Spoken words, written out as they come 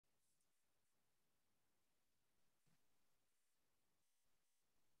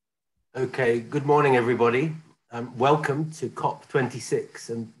Okay, good morning, everybody. Welcome to COP26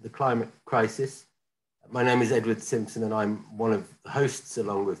 and the climate crisis. My name is Edward Simpson, and I'm one of the hosts,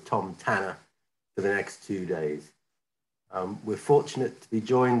 along with Tom Tanner, for the next 2 days. We're fortunate to be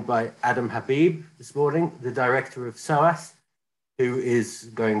joined by Adam Habib this morning, the director of SOAS, who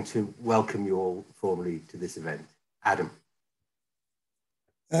is going to welcome you all formally to this event. Adam.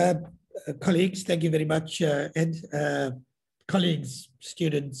 Colleagues, thank you very much, Ed. Colleagues,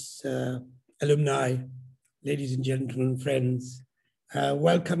 students, alumni, ladies and gentlemen, friends,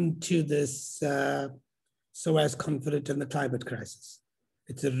 welcome to this SOAS Conference on the Climate Crisis.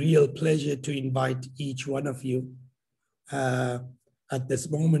 It's a real pleasure to invite each one of you at this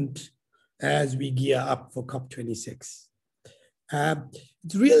moment as we gear up for COP26.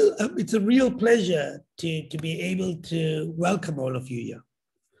 It's a real pleasure to be able to welcome all of you here,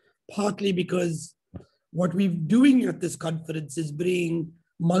 partly because what we're doing at this conference is bring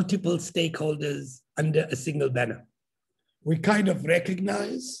multiple stakeholders under a single banner. We kind of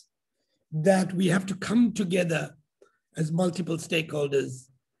recognize that we have to come together as multiple stakeholders,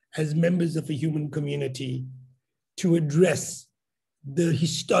 as members of a human community, to address the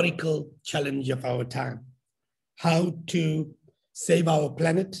historical challenge of our time, how to save our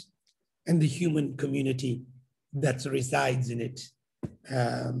planet and the human community that resides in it.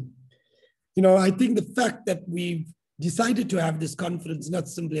 I think the fact that we've decided to have this conference not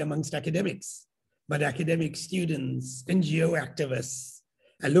simply amongst academics, but academic students, NGO activists,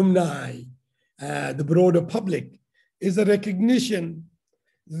 alumni, the broader public, is a recognition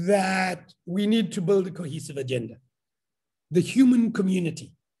that we need to build a cohesive agenda. The human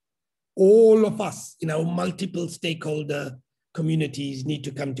community, all of us in our multiple stakeholder communities need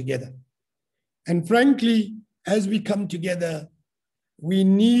to come together. And frankly, as we come together, we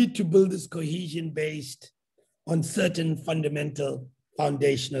need to build this cohesion based on certain fundamental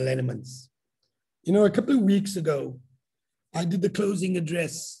foundational elements. A couple of weeks ago, I did the closing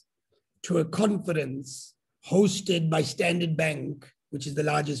address to a conference hosted by Standard Bank, which is the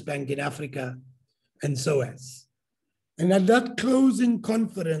largest bank in Africa, and SOAS. And at that closing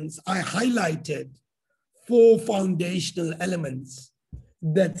conference, I highlighted 4 foundational elements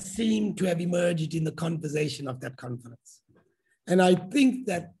that seem to have emerged in the conversation of that conference. And I think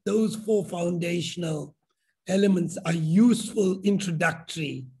that those 4 foundational elements are useful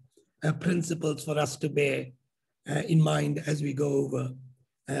introductory principles for us to bear in mind as we go over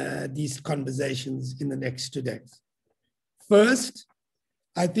these conversations in the next 2 days. First,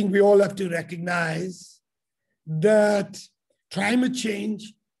 I think we all have to recognize that climate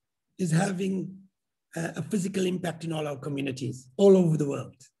change is having a physical impact in all our communities, all over the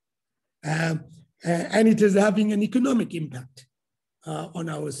world. And it is having an economic impact on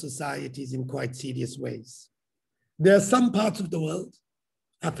our societies in quite serious ways. There are some parts of the world,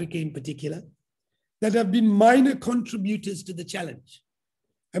 Africa in particular, that have been minor contributors to the challenge,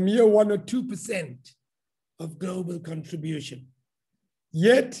 a mere 1 or 2% of global contribution.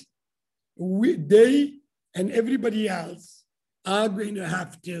 Yet, they and everybody else are going to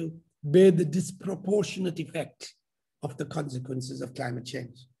have to bear the disproportionate effect of the consequences of climate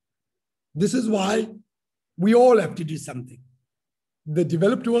change. This is why we all have to do something. The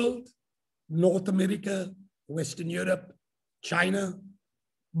developed world, North America, Western Europe, China,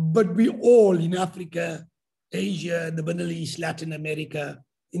 but we all in Africa, Asia, the Middle East, Latin America,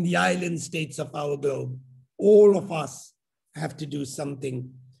 in the island states of our globe, all of us have to do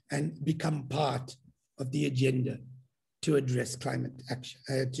something and become part of the agenda to address climate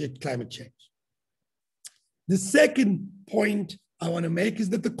change. The second point I want to make is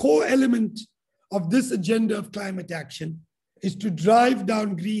that the core element of this agenda of climate action is to drive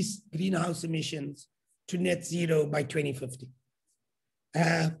down greenhouse emissions to net zero by 2050.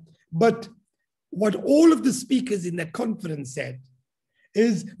 But what all of the speakers in that conference said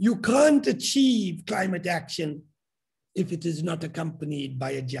is you can't achieve climate action if it is not accompanied by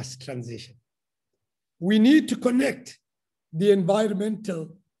a just transition. We need to connect the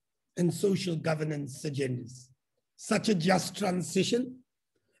environmental and social governance agendas. Such a just transition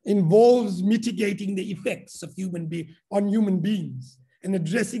involves mitigating the effects of on human beings and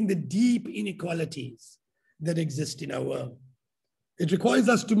addressing the deep inequalities that exist in our world. It requires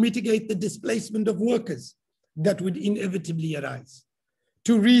us to mitigate the displacement of workers that would inevitably arise,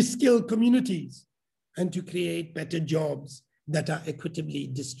 to reskill communities, and to create better jobs that are equitably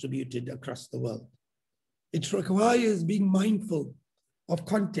distributed across the world. It requires being mindful of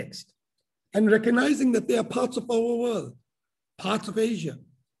context and recognizing that there are parts of our world, parts of Asia,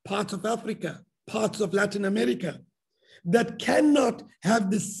 parts of Africa, parts of Latin America, that cannot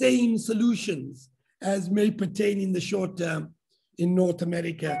have the same solutions as may pertain in the short term in North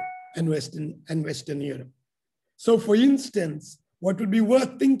America and Western Europe. So for instance, what would be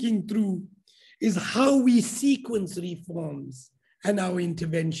worth thinking through is how we sequence reforms and our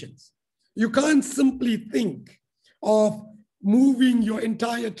interventions. You can't simply think of moving your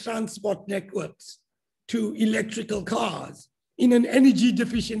entire transport networks to electrical cars in an energy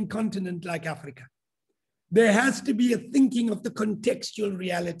deficient continent like Africa. There has to be a thinking of the contextual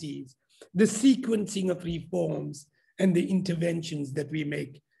realities, the sequencing of reforms, and the interventions that we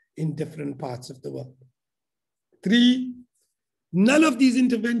make in different parts of the world. 3, none of these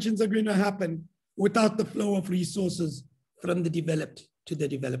interventions are going to happen without the flow of resources from the developed to the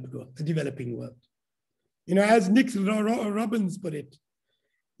developing world. You know, as Nick Robbins put it,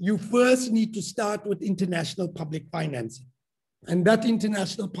 you first need to start with international public financing. And that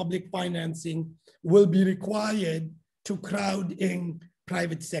international public financing will be required to crowd in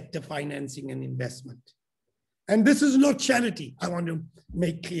private sector financing and investment. And this is not charity, I want to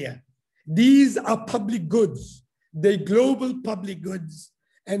make clear. These are public goods. They're global public goods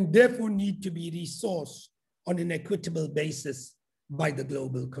and therefore need to be resourced on an equitable basis by the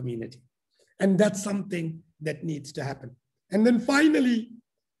global community. And that's something that needs to happen. And then finally,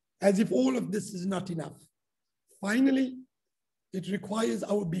 as if all of this is not enough, finally, it requires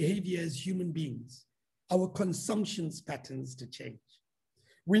our behavior as human beings, our consumption patterns to change.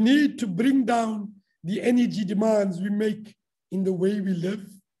 We need to bring down the energy demands we make in the way we live,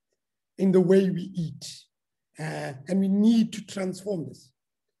 in the way we eat. And we need to transform this.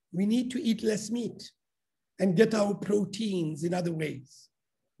 We need to eat less meat and get our proteins in other ways.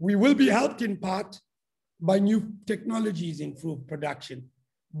 We will be helped in part by new technologies in food production,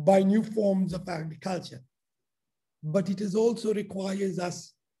 by new forms of agriculture. But it is also requires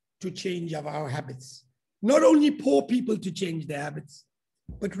us to change our habits. Not only poor people to change their habits,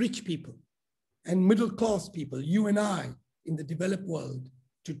 but rich people and middle-class people, you and I, in the developed world,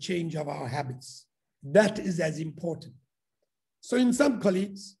 to change our habits. That is as important. So in some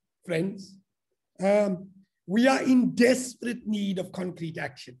colleagues, friends, we are in desperate need of concrete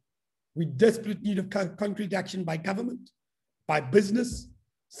action. We desperate need of concrete action by government, by business,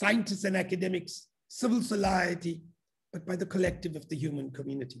 scientists and academics, civil society, but by the collective of the human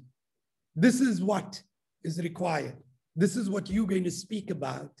community. This is what is required. This is what you're going to speak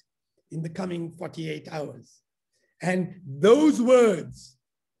about in the coming 48 hours. And those words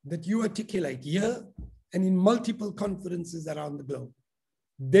that you articulate here and in multiple conferences around the globe,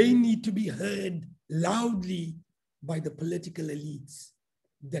 they need to be heard loudly by the political elites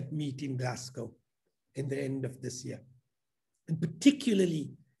that meet in Glasgow in the end of this year. And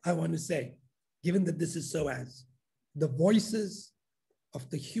particularly, I want to say, given that this is SOAS, the voices of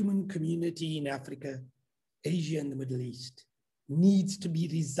the human community in Africa, Asia, and the Middle East needs to be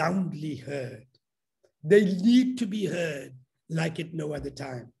resoundingly heard. They need to be heard like at no other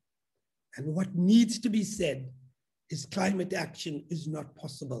time. And what needs to be said is climate action is not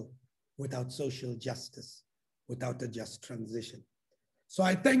possible without social justice, without a just transition. So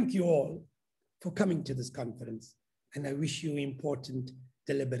I thank you all for coming to this conference, and I wish you important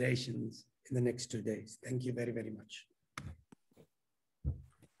deliberations in the next 2 days. Thank you very, very much.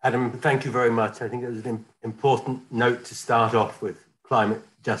 Adam, thank you very much. I think it was an important note to start off with: climate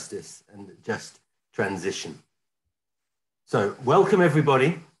justice and just transition. So welcome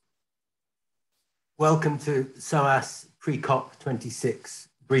everybody. Welcome to SOAS Pre-CoP26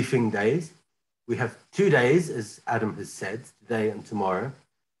 briefing days. We have 2 days, as Adam has said, today and tomorrow.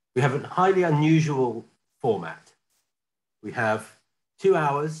 We have a highly unusual format. We have 2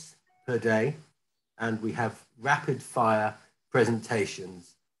 hours per day, and we have rapid fire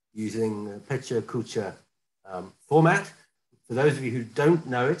presentations using Pecha Kucha format. For those of you who don't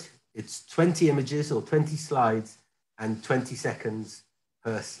know it, it's 20 images or 20 slides and 20 seconds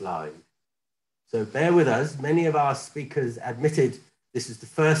per slide. So bear with us. Many of our speakers admitted this is the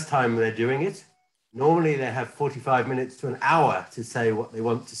first time they're doing it. Normally they have 45 minutes to an hour to say what they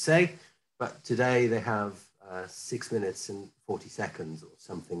want to say, but today they have 6 minutes and 40 seconds or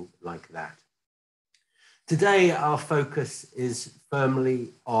something like that. Today our focus is firmly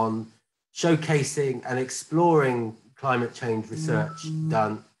on showcasing and exploring climate change research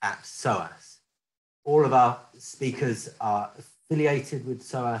done at SOAS. All of our speakers are affiliated with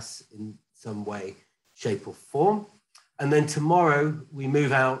SOAS in some way, shape or form. And then tomorrow we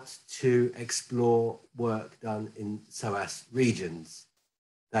move out to explore work done in SOAS regions.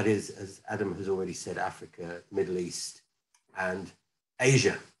 That is, as Adam has already said, Africa, Middle East, and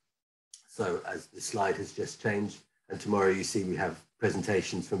Asia. So as the slide has just changed, and tomorrow you see we have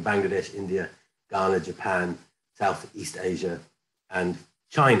presentations from Bangladesh, India, Ghana, Japan, Southeast Asia, and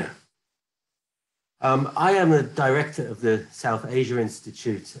China. I am the director of the South Asia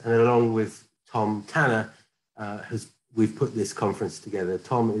Institute, and along with Tom Tanner, we've put this conference together.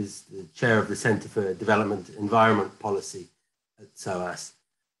 Tom is the chair of the Center for Development Environment Policy at SOAS.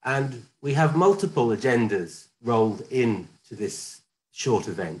 And we have multiple agendas rolled into this short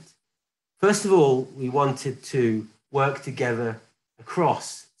event. First of all, we wanted to work together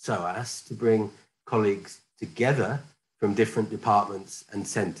across SOAS to bring colleagues together from different departments and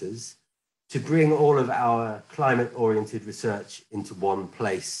centers to bring all of our climate-oriented research into one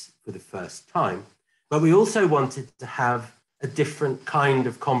place for the first time. But we also wanted to have a different kind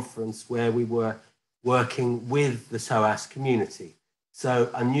of conference where we were working with the SOAS community. So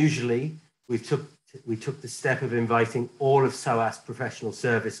unusually, we took the step of inviting all of SOAS professional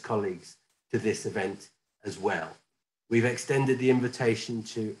service colleagues to this event as well. We've extended the invitation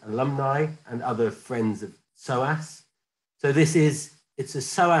to alumni and other friends of SOAS. So it's a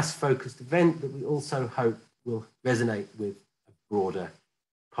SOAS-focused event that we also hope will resonate with a broader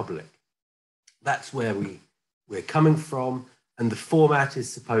public. That's where we're coming from, and the format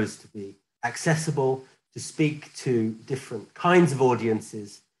is supposed to be accessible to speak to different kinds of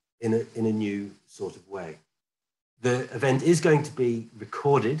audiences in a new sort of way. The event is going to be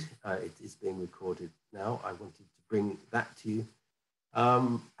recorded. It is being recorded now. I wanted to bring that to you.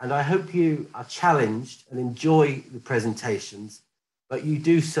 And I hope you are challenged and enjoy the presentations, but you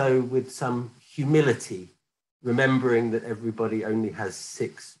do so with some humility, remembering that everybody only has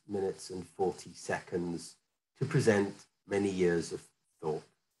 6 minutes and 40 seconds to present many years of thought.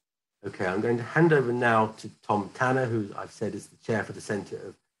 Okay, I'm going to hand over now to Tom Tanner, who I've said is the chair for the Center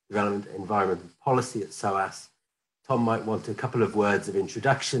of Development, Environment and Policy at SOAS. Tom might want a couple of words of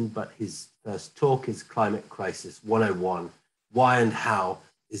introduction, but his first talk is Climate Crisis 101, Why and How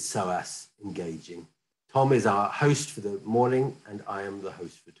is SOAS Engaging? Tom is our host for the morning, and I am the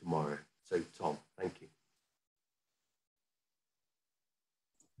host for tomorrow. So Tom, thank you.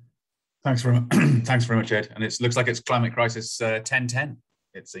 Thanks very much, Ed. And it looks like it's Climate Crisis 1010,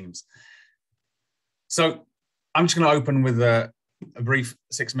 it seems. So I'm just going to open with a brief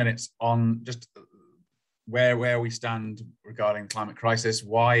 6 minutes on just where we stand regarding climate crisis,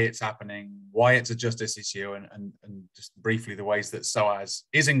 why it's happening, why it's a justice issue, and just briefly the ways that SOAS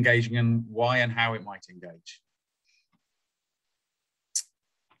is engaging and why and how it might engage.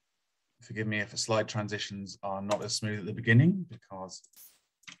 Forgive me if the slide transitions are not as smooth at the beginning because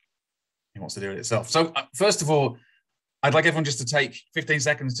it wants to do it itself. So first of all, I'd like everyone just to take 15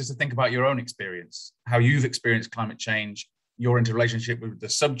 seconds just to think about your own experience, how you've experienced climate change, your interrelationship with the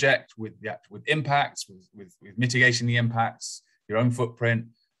subject, with impacts, with mitigating the impacts, your own footprint,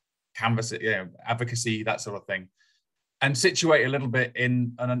 canvas, advocacy, that sort of thing, and situate a little bit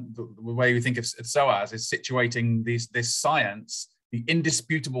in the way we think of SOAS is situating this science, the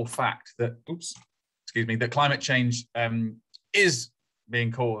indisputable fact that, that climate change is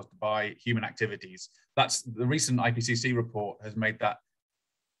being caused by human activities. That's the recent IPCC report has made that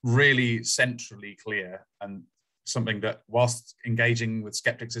really centrally clear, and something that, whilst engaging with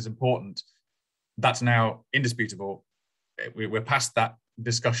skeptics is important, that's now indisputable. We're past that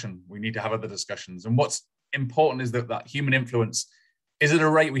discussion. We need to have other discussions. And what's important is that human influence is at a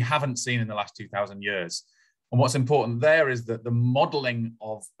rate we haven't seen in the last 2,000 years. And what's important there is that the modeling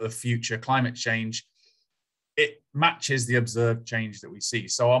of the future climate change, it matches the observed change that we see.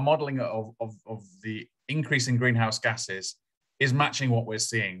 So our modeling of the increase in greenhouse gases is matching what we're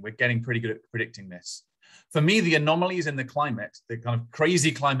seeing. We're getting pretty good at predicting this. For me, the anomalies in the climate, the kind of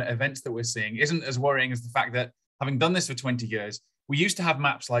crazy climate events that we're seeing, isn't as worrying as the fact that, having done this for 20 years, we used to have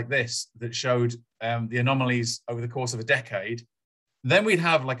maps like this that showed the anomalies over the course of a decade. Then we'd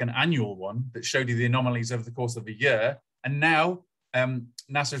have like an annual one that showed you the anomalies over the course of a year. And now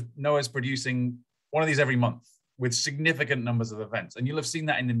NOAA's producing one of these every month with significant numbers of events. And you'll have seen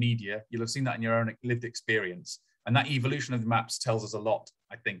that in the media. You'll have seen that in your own lived experience. And that evolution of the maps tells us a lot,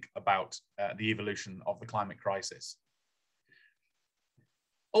 I think, about the evolution of the climate crisis.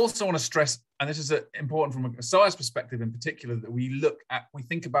 Also want to stress, and this is important from a SOAS perspective in particular, that we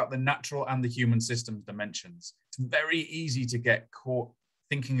think about the natural and the human systems dimensions. It's very easy to get caught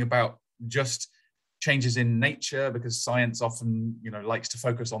thinking about just changes in nature, because science often, likes to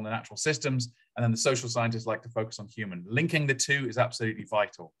focus on the natural systems, and then the social scientists like to focus on human. Linking the two is absolutely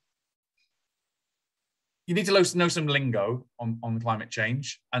vital. You need to know some lingo on climate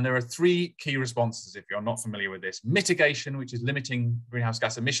change. And there are 3 key responses if you're not familiar with this. Mitigation, which is limiting greenhouse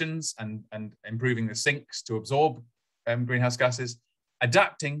gas emissions and improving the sinks to absorb greenhouse gases.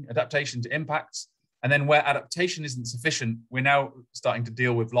 Adaptation to impacts. And then where adaptation isn't sufficient, we're now starting to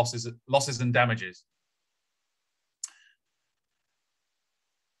deal with losses and damages.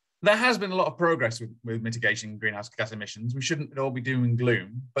 There has been a lot of progress with mitigating greenhouse gas emissions. We shouldn't all be doom and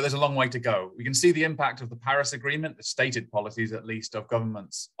gloom, but there's a long way to go. We can see the impact of the Paris Agreement, the stated policies, at least, of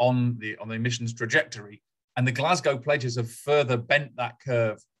governments on the emissions trajectory. And the Glasgow pledges have further bent that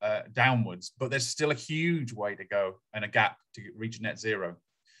curve downwards, but there's still a huge way to go and a gap to reach net zero.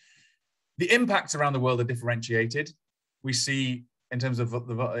 The impacts around the world are differentiated. We see, in terms of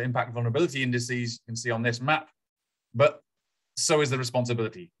the impact vulnerability indices, you can see on this map, but so is the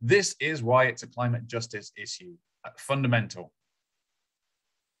responsibility. This is why it's a climate justice issue, fundamental.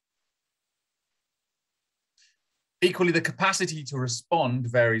 Equally, the capacity to respond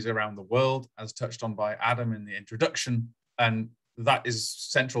varies around the world, as touched on by Adam in the introduction, and that is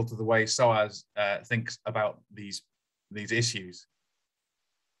central to the way SOAS thinks about these issues.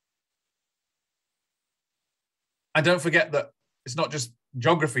 And don't forget that it's not just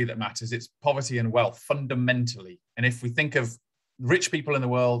geography that matters, it's poverty and wealth fundamentally. And if we think of rich people in the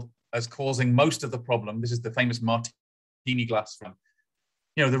world as causing most of the problem, this is the famous martini glass from,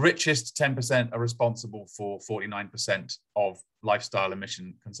 the richest 10% are responsible for 49% of lifestyle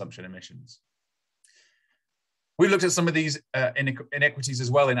consumption emissions. We looked at some of these inequities as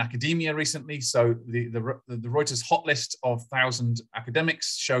well in academia recently. So the Reuters hot list of 1,000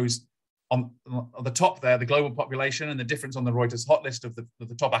 academics shows on the top there, the global population, and the difference on the Reuters hot list of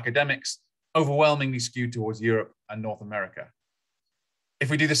the top academics, overwhelmingly skewed towards Europe and North America. If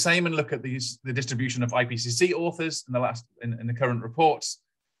we do the same and look at the distribution of IPCC authors in the current reports,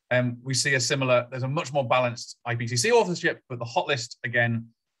 we see there's a much more balanced IPCC authorship, but the hot list again,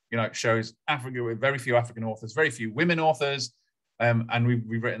 shows Africa with very few African authors, very few women authors, and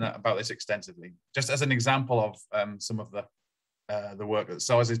we've written about this extensively. Just as an example of some of the work that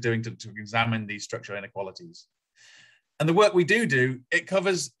SOAS is doing to examine these structural inequalities. And the work we do, it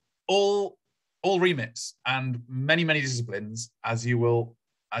covers all remits and many, many disciplines, as you'll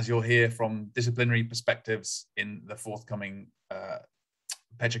hear from disciplinary perspectives in the forthcoming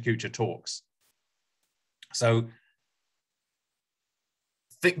Pecha talks. So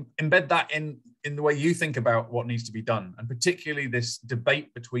embed that in the way you think about what needs to be done, and particularly this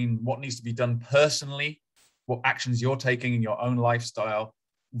debate between what needs to be done personally, what actions you're taking in your own lifestyle,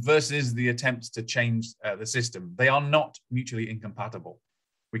 versus the attempts to change the system. They are not mutually incompatible.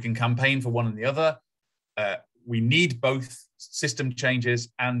 We can campaign for one and the other. We need both system changes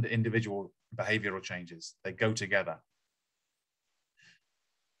and individual behavioral changes. They go together.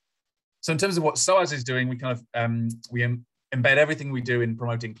 So in terms of what SOAS is doing, we embed everything we do in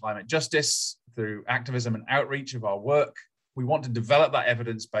promoting climate justice through activism and outreach of our work. We want to develop that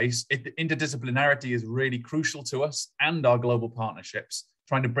evidence base. Interdisciplinarity is really crucial to us and our global partnerships,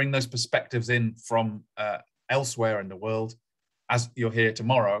 trying to bring those perspectives in from elsewhere in the world, as you'll hear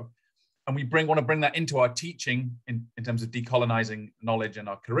tomorrow. And we want to bring that into our teaching in terms of decolonizing knowledge in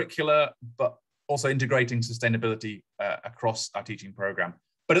our curricula, but also integrating sustainability across our teaching program.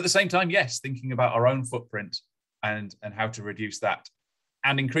 But at the same time, yes, thinking about our own footprint and how to reduce that,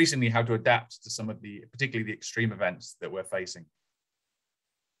 and increasingly how to adapt to some of particularly the extreme events that we're facing.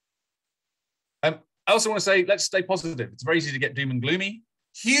 I also want to say, let's stay positive. It's very easy to get doom and gloomy.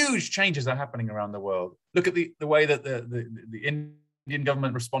 Huge changes are happening around the world. Look at the way that the Indian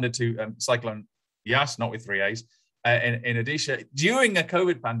government responded to Cyclone Yas, not with 3 A's, in Odisha during a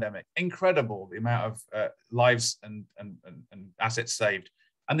COVID pandemic. Incredible, the amount of lives and assets saved,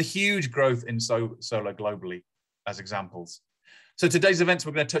 and the huge growth in solar globally as examples. So today's events,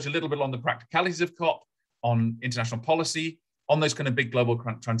 we're going to touch a little bit on the practicalities of COP, on international policy, on those kind of big global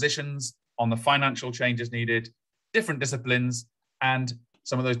transitions, on the financial changes needed, different disciplines, and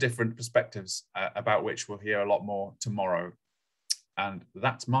some of those different perspectives about which we'll hear a lot more tomorrow. And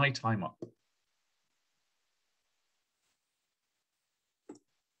that's my time up.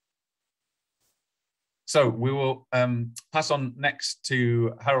 So we will pass on next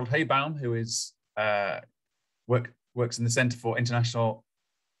to Harold Haybaum, who is works in the Center for International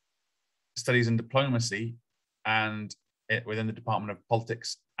Studies and Diplomacy and within the Department of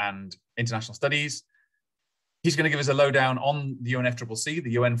Politics and International Studies. He's going to give us a lowdown on the UNFCCC,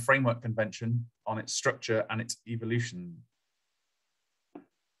 the UN Framework Convention, on its structure and its evolution.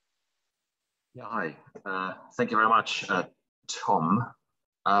 Yeah, hi. Thank you very much, Tom.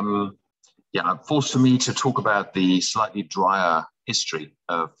 Forced for me to talk about the slightly drier history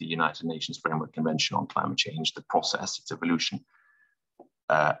of the United Nations Framework Convention on Climate Change, the process, its evolution,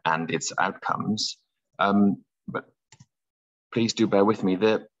 and its outcomes. But please do bear with me.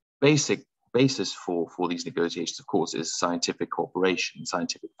 The basic basis for these negotiations, of course, is scientific cooperation,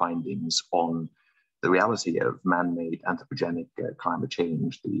 scientific findings on the reality of man-made anthropogenic climate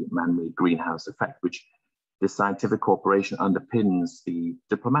change, the man-made greenhouse effect, which This scientific cooperation underpins the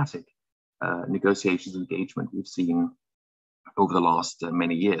diplomatic negotiations and engagement we've seen over the last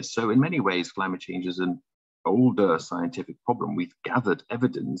many years. So in many ways, climate change is an older scientific problem. We've gathered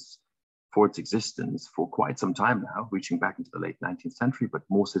evidence for its existence for quite some time now, reaching back into the late 19th century, but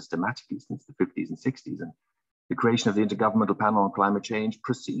more systematically since the 50s and 60s. And the creation of the Intergovernmental Panel on Climate Change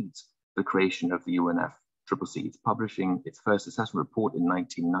precedes the creation of the UNFCCC. It's publishing its first assessment report in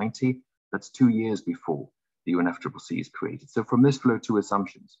 1990. That's 2 years before the UNFCCC is created. So from this flow two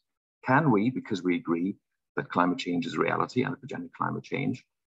assumptions. Can we, because we agree that climate change is a reality, anthropogenic climate change,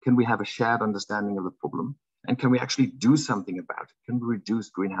 can we have a shared understanding of the problem? And can we actually do something about it? Can we reduce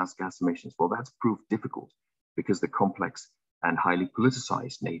greenhouse gas emissions? Well, that's proved difficult because the complex and highly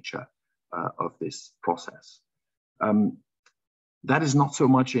politicized nature of this process. That is not so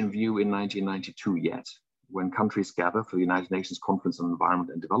much in view in 1992 yet, when countries gather for the United Nations Conference on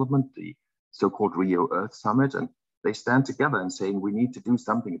Environment and Development, the so-called Rio Earth Summit, and they stand together and saying we need to do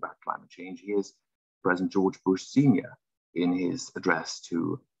something about climate change. Here's President George Bush Sr. in his address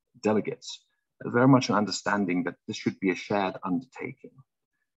to delegates. Very much an understanding that this should be a shared undertaking.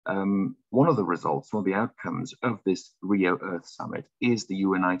 One of the results, one of the outcomes of this Rio Earth Summit is the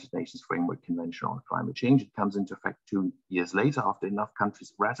United Nations Framework Convention on Climate Change. It comes into effect 2 years later after enough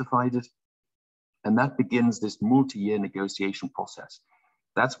countries ratified it. And that begins this multi-year negotiation process.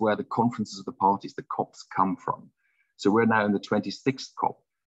 That's where the conferences of the parties, the COPs, come from. So we're now in the 26th COP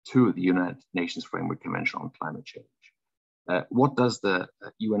to the United Nations Framework Convention on Climate Change. What does the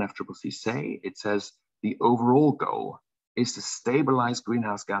UNFCCC say? It says the overall goal is to stabilize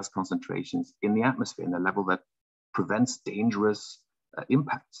greenhouse gas concentrations in the atmosphere in a level that prevents dangerous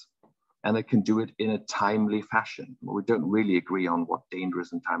impacts, and that can do it in a timely fashion. Well, we don't really agree on what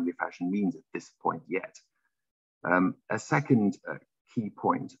dangerous and timely fashion means at this point yet. A second key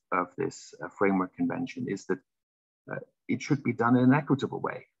point of this framework convention is that it should be done in an equitable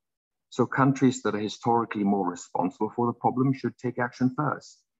way. So countries that are historically more responsible for the problem should take action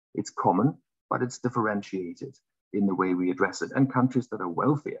first. It's common, but it's differentiated in the way we address it. And countries that are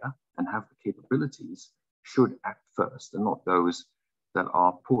wealthier and have the capabilities should act first, and not those that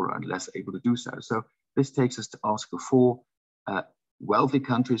are poorer and less able to do so. So this takes us to Article 4. Wealthy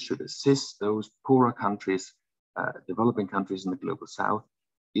countries should assist those poorer countries, developing countries in the global south,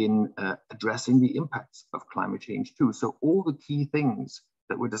 in addressing the impacts of climate change too. So all the key things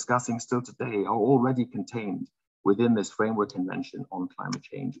that we're discussing still today are already contained within this framework convention on climate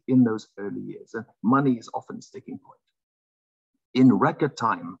change in those early years. And money is often a sticking point. In record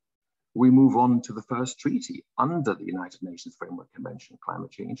time, we move on to the first treaty under the United Nations Framework Convention on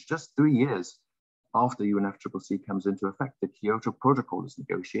Climate Change. Just 3 years after the UNFCCC comes into effect, the Kyoto Protocol is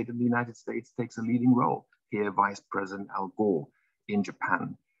negotiated. The United States takes a leading role. Here, Vice President Al Gore in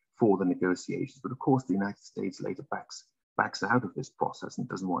Japan for the negotiations. But of course, the United States later backs out of this process and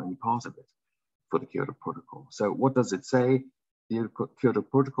doesn't want any part of it for the Kyoto Protocol. So what does it say? The Kyoto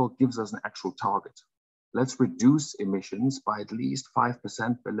Protocol gives us an actual target. Let's reduce emissions by at least 5%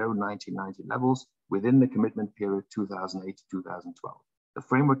 below 1990 levels within the commitment period 2008 to 2012. The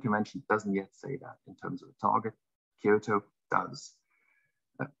Framework Convention doesn't yet say that in terms of a target. Kyoto does.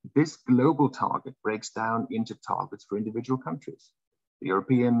 This global target breaks down into targets for individual countries. The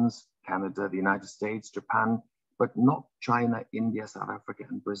Europeans, Canada, the United States, Japan, but not China, India, South Africa,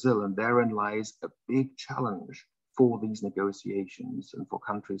 and Brazil. And therein lies a big challenge for these negotiations and for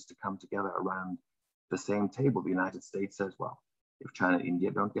countries to come together around the same table. The United States says, well, if China and India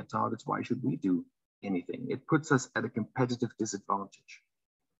don't get targets, why should we do anything? It puts us at a competitive disadvantage.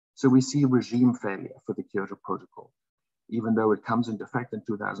 So we see regime failure for the Kyoto Protocol. Even though it comes into effect in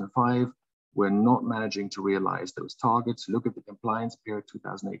 2005, we're not managing to realize those targets. Look at the compliance period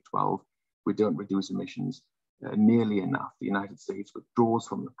 2008-12. We don't reduce emissions nearly enough. The United States withdraws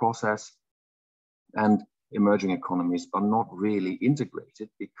from the process, and emerging economies are not really integrated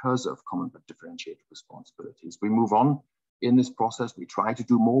because of common but differentiated responsibilities. We move on in this process. We try to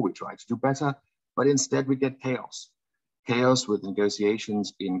do more, we try to do better, but instead we get chaos. Chaos with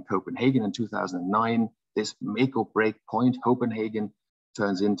negotiations in Copenhagen in 2009. This make or break point, Copenhagen,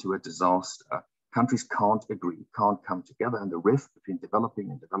 turns into a disaster. Countries can't agree, can't come together, and the rift between developing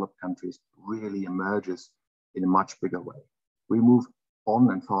and developed countries really emerges in a much bigger way. We move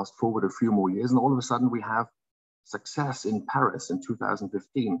on and fast forward a few more years, and all of a sudden we have success in Paris in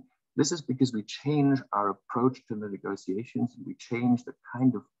 2015. This is because we change our approach to the negotiations, and we change the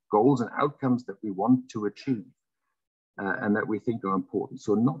kind of goals and outcomes that we want to achieve and that we think are important.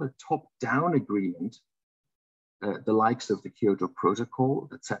 So not a top-down agreement, the likes of the Kyoto Protocol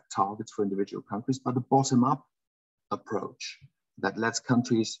that set targets for individual countries, but a bottom-up approach that lets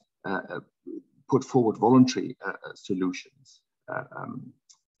countries put forward voluntary solutions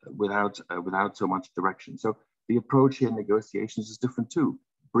without so much direction. So the approach here in negotiations is different too.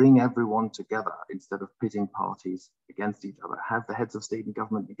 Bring everyone together instead of pitting parties against each other. Have the heads of state and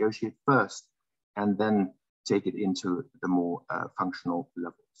government negotiate first and then take it into the more functional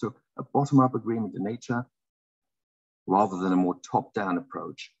level. So a bottom-up agreement in nature rather than a more top-down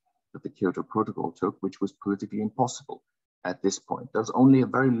approach that the Kyoto Protocol took, which was politically impossible at this point. There's only a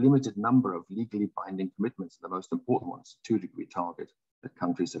very limited number of legally binding commitments, the most important ones, 2-degree target that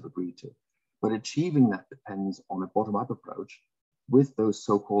countries have agreed to. But achieving that depends on a bottom-up approach with those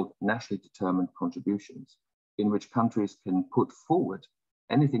so-called nationally determined contributions, in which countries can put forward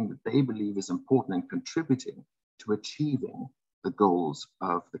anything that they believe is important in contributing to achieving the goals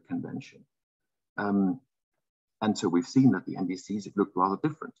of the convention. And so we've seen that the NDCs have looked rather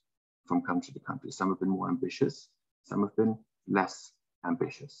different from country to country. Some have been more ambitious, some have been less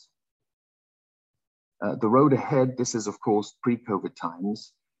ambitious. The road ahead, this is of course pre-COVID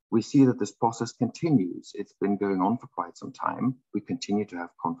times. We see that this process continues. It's been going on for quite some time. We continue to have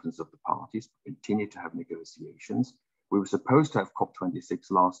conference of the parties, we continue to have negotiations. We were supposed to have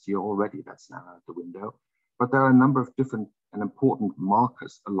COP26 last year already, that's now out the window. But there are a number of different and important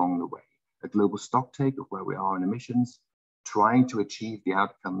markers along the way. A global stocktake of where we are in emissions, trying to achieve the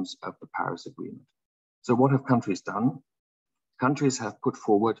outcomes of the Paris Agreement. So what have countries done? Countries have put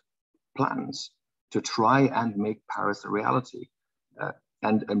forward plans to try and make Paris a reality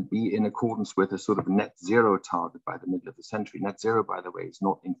and be in accordance with a sort of net zero target by the middle of the century. Net zero, by the way, is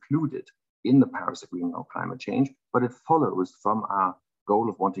not included in the Paris Agreement on climate change, but it follows from our goal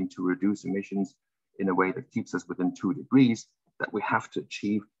of wanting to reduce emissions in a way that keeps us within 2 degrees, that we have to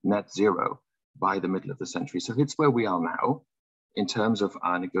achieve net zero by the middle of the century. So it's where we are now in terms of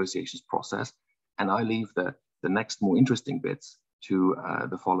our negotiations process. And I leave the next more interesting bits to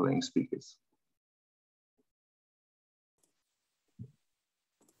the following speakers.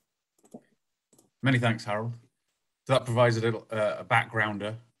 Many thanks, Harold. So that provides a little a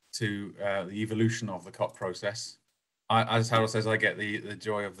backgrounder to the evolution of the COP process. As Harold says, I get the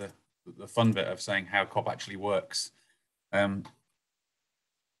joy of the fun bit of saying how COP actually works.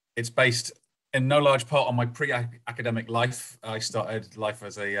 It's based in no large part on my pre-academic life. I started life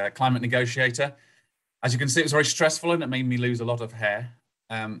as a climate negotiator. As you can see, it was very stressful and it made me lose a lot of hair.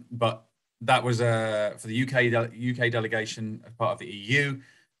 But that was for the UK delegation as part of the EU,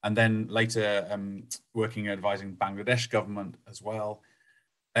 and then later working advising Bangladesh government as well.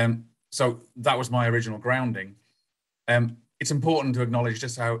 So that was my original grounding. It's important to acknowledge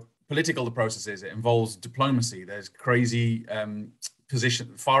just how political the process is. It involves diplomacy. There's crazy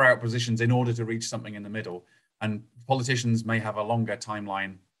far out positions in order to reach something in the middle. And politicians may have a longer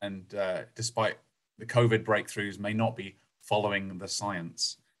timeline and despite the COVID breakthroughs may not be following the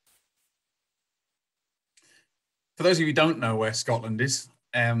science. For those of you who don't know where Scotland is,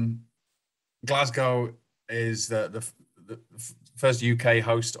 Glasgow is the first UK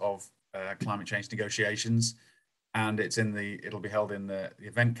host of climate change negotiations, and it'll be held in the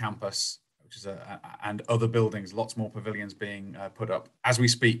event campus, which is and other buildings, lots more pavilions being put up as we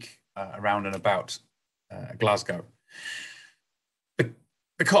speak around and about Glasgow.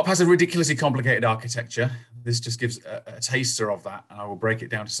 The COP has a ridiculously complicated architecture. This just gives a taster of that, and I will break it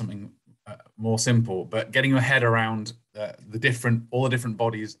down to something more simple. But getting your head around all the different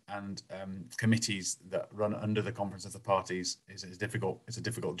bodies and committees that run under the Conference of the Parties is difficult. It's a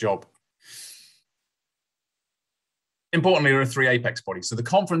difficult job. Importantly, there are 3 apex bodies. So the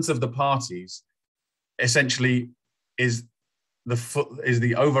Conference of the Parties essentially is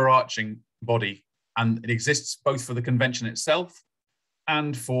the overarching body, and it exists both for the convention itself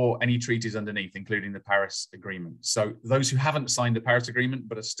and for any treaties underneath, including the Paris Agreement. So those who haven't signed the Paris Agreement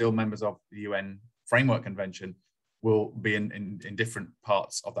but are still members of the UN Framework Convention will be in different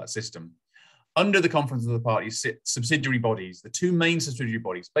parts of that system. Under the Conference of the Parties sit subsidiary bodies, the 2 main subsidiary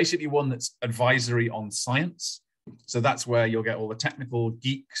bodies, basically one that's advisory on science. So that's where you'll get all the technical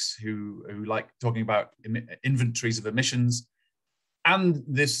geeks who like talking about inventories of emissions, and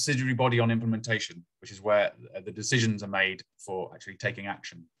this subsidiary body on implementation, which is where the decisions are made for actually taking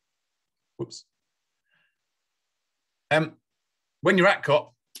action. Whoops. When you're at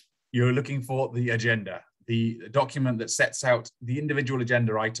COP, you're looking for the agenda, the document that sets out the individual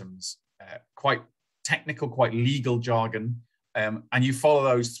agenda items, quite technical, quite legal jargon, and you follow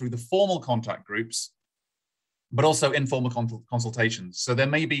those through the formal contact groups, but also informal consultations. So there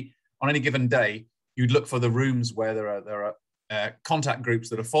may be, on any given day, you'd look for the rooms where there are contact groups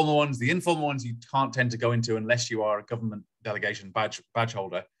that are formal ones. The informal ones you can't tend to go into unless you are a government delegation badge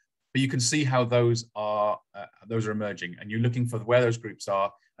holder. But you can see how those are emerging, and you're looking for where those groups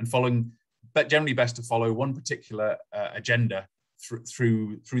are and following generally best to follow one particular agenda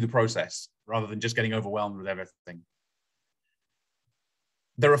through the process, rather than just getting overwhelmed with everything.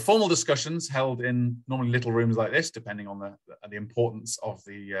 There are formal discussions held in normally little rooms like this, depending on the importance of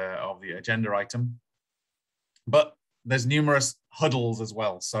the agenda item. But there's numerous huddles as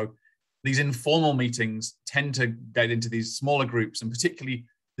well. So these informal meetings tend to get into these smaller groups, and particularly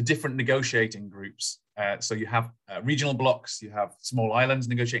the different negotiating groups. So you have regional blocks, you have small islands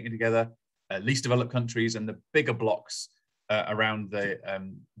negotiating together, least developed countries, and the bigger blocks around the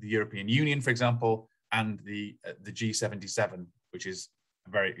European Union, for example, and the G77, which is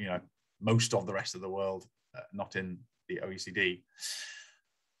very, most of the rest of the world, not in the OECD.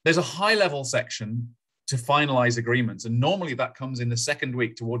 There's a high level section to finalize agreements, and normally that comes in the second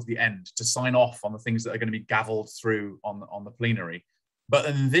week towards the end to sign off on the things that are going to be gavelled through on the plenary. But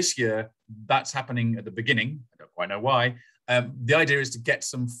in this year, that's happening at the beginning. I don't quite know why. The idea is to get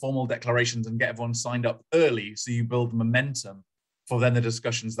some formal declarations and get everyone signed up early, so you build momentum for then the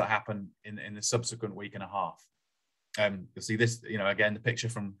discussions that happen in the subsequent week and a half. You'll see this, again, the picture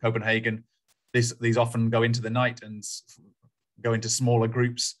from Copenhagen. These often go into the night and go into smaller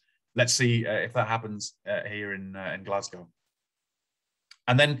groups. Let's see if that happens here in Glasgow.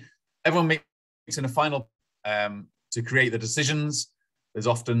 And then everyone meets in a final to create the decisions. There's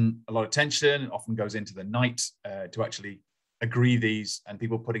often a lot of tension. It often goes into the night to actually agree these, and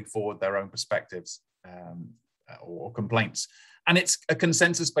people putting forward their own perspectives or complaints. And it's a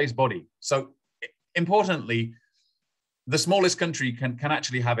consensus-based body. So importantly, the smallest country can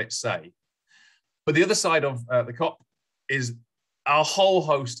actually have its say. But the other side of the COP is a whole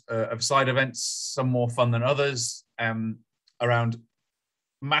host of side events, some more fun than others, around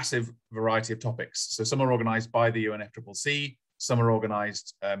massive variety of topics. So some are organized by the UNFCCC, some are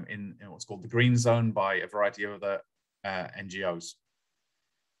organized in what's called the Green Zone by a variety of other NGOs.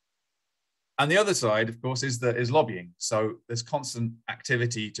 And the other side, of course, is lobbying. So there's constant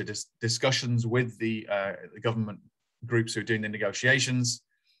activity to discussions with the government groups who are doing the negotiations.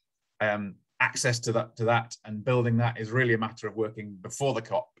 Access to that and building that is really a matter of working before the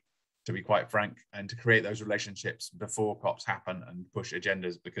COP, to be quite frank, and to create those relationships before COPs happen and push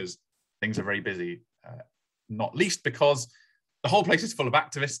agendas, because things are very busy, not least because the whole place is full of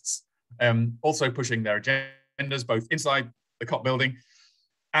activists, also pushing their agendas, both inside the COP building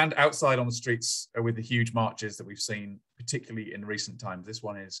and outside on the streets with the huge marches that we've seen, particularly in recent times. This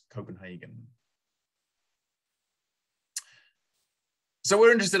one is Copenhagen. So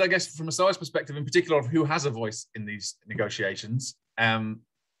we're interested, I guess, from a SOAS perspective in particular, of who has a voice in these negotiations. And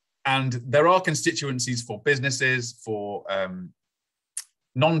there are constituencies for businesses, for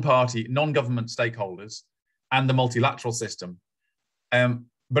non-party, non-government stakeholders, and the multilateral system.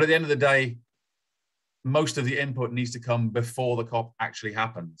 But at the end of the day, most of the input needs to come before the COP actually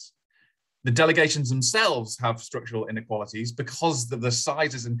happens. The delegations themselves have structural inequalities because of the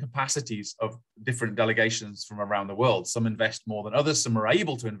sizes and capacities of different delegations from around the world. Some invest more than others, some are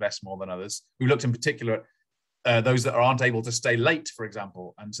able to invest more than others. We looked in particular at those that aren't able to stay late, for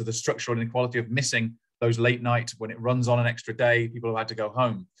example. And so the structural inequality of missing those late nights when it runs on an extra day, people have had to go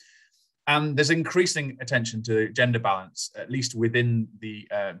home. And there's increasing attention to gender balance, at least within the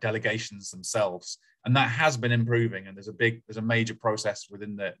delegations themselves. And that has been improving. And there's a major process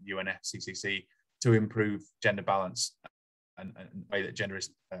within the UNFCCC to improve gender balance and the way that gender is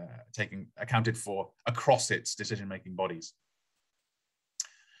accounted for across its decision-making bodies.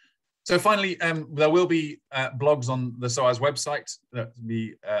 So finally, there will be blogs on the SOAS website.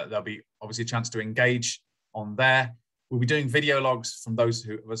 There'll be obviously a chance to engage on there. We'll be doing video logs from those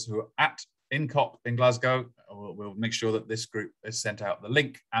of us who are in COP in Glasgow. We'll make sure that this group is sent out the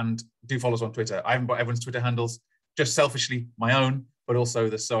link, and do follow us on Twitter. I haven't got everyone's Twitter handles, just selfishly my own, but also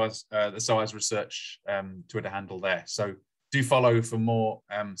the SOAS Research Twitter handle there. So do follow for more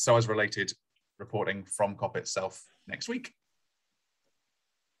SOAS related reporting from COP itself next week.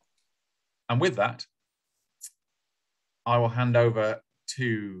 And with that, I will hand over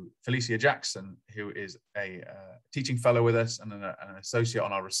to Felicia Jackson, who is a teaching fellow with us and an associate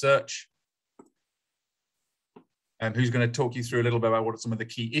on our research, and who's going to talk you through a little bit about what some of the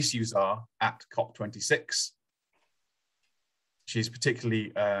key issues are at COP26. She's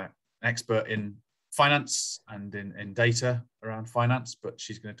particularly an expert in finance and in data around finance, but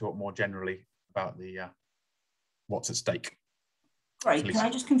she's going to talk more generally about what's at stake. Great. Felicia. Can I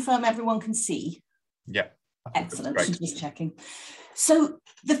just confirm everyone can see? Yeah. Excellent. Just checking. So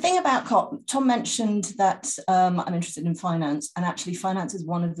the thing about COP, Tom mentioned that I'm interested in finance, and actually finance is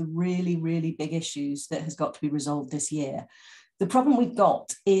one of the really, really big issues that has got to be resolved this year. The problem we've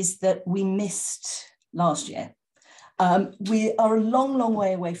got is that we missed last year. We are a long, long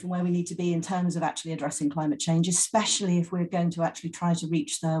way away from where we need to be in terms of actually addressing climate change, especially if we're going to actually try to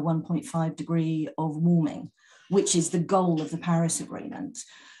reach the 1.5 degree of warming, which is the goal of the Paris Agreement.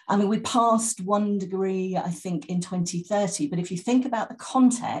 I mean, we passed 1 degree, I think, in 2030, but if you think about the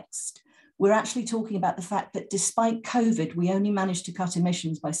context, we're actually talking about the fact that despite COVID, we only managed to cut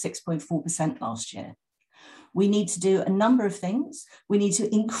emissions by 6.4% last year. We need to do a number of things. We need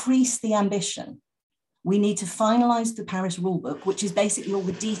to increase the ambition. We need to finalize the Paris rulebook, which is basically all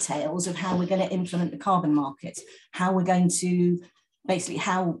the details of how we're going to implement the carbon markets, how we're going to basically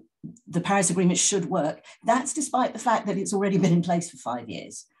how the Paris Agreement should work. That's despite the fact that it's already been in place for 5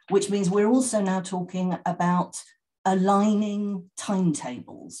 years, which means we're also now talking about aligning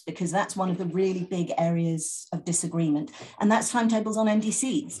timetables, because that's one of the really big areas of disagreement. And that's timetables on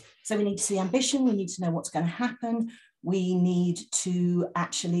NDCs. So we need to see ambition, we need to know what's going to happen. We need to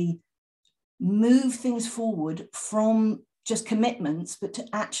actually move things forward from just commitments, but to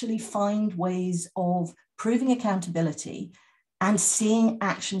actually find ways of proving accountability and seeing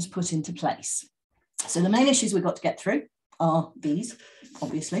actions put into place. So the main issues we've got to get through are these,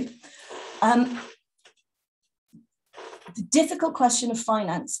 obviously. The difficult question of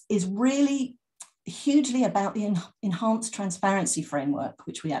finance is really hugely about the enhanced transparency framework,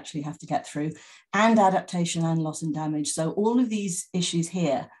 which we actually have to get through, and adaptation and loss and damage. So all of these issues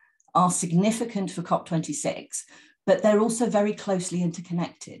here are significant for COP26, but they're also very closely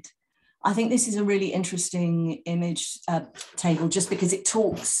interconnected. I think this is a really interesting image table, just because it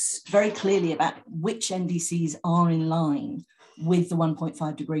talks very clearly about which NDCs are in line with the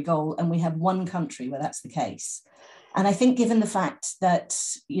 1.5 degree goal, and we have one country where that's the case. And I think given the fact that,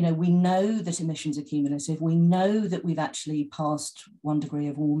 you know, we know that emissions are cumulative, we know that we've actually passed 1 degree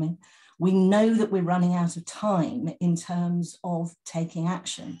of warming, we know that we're running out of time in terms of taking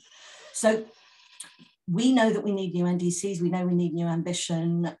action. So we know that we need new NDCs, we know we need new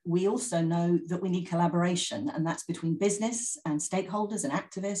ambition. We also know that we need collaboration, and that's between business and stakeholders and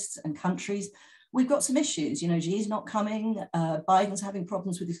activists and countries. We've got some issues, you know, Xi's not coming, Biden's having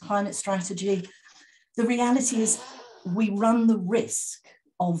problems with his climate strategy. The reality is we run the risk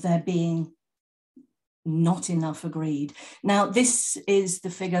of there being not enough agreed. Now, this is the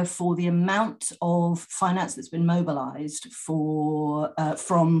figure for the amount of finance that's been mobilized for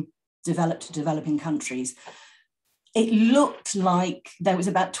from developed to developing countries. It looked like there was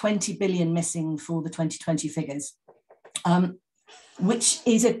about 20 billion missing for the 2020 figures, which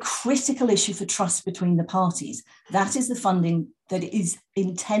is a critical issue for trust between the parties. That is the funding that is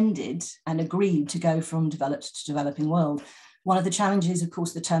intended and agreed to go from developed to developing world. One of the challenges, of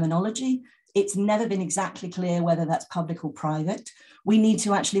course, the terminology. It's never been exactly clear whether that's public or private. We need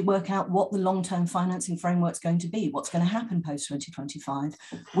to actually work out what the long-term financing framework is going to be, what's going to happen post-2025.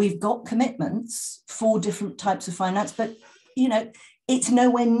 We've got commitments for different types of finance, but you know, it's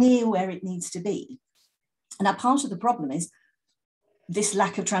nowhere near where it needs to be. Now, part of the problem is this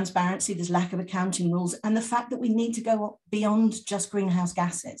lack of transparency, this lack of accounting rules, and the fact that we need to go beyond just greenhouse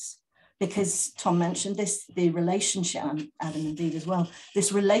gases. Because Tom mentioned this, the relationship, Adam indeed as well,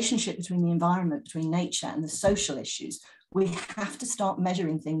 this relationship between the environment, between nature and the social issues. We have to start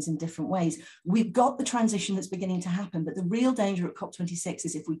measuring things in different ways. We've got the transition that's beginning to happen, but the real danger at COP26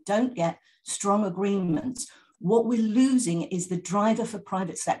 is if we don't get strong agreements, what we're losing is the driver for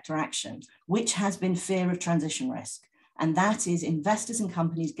private sector action, which has been fear of transition risk. And that is investors and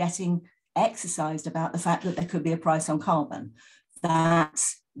companies getting exercised about the fact that there could be a price on carbon, that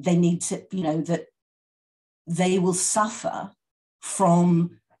they need to, you know, that they will suffer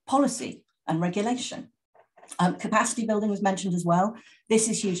from policy and regulation. Capacity building was mentioned as well. This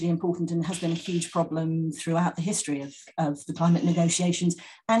is hugely important and has been a huge problem throughout the history of the climate negotiations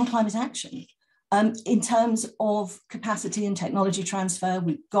and climate action. In terms of capacity and technology transfer,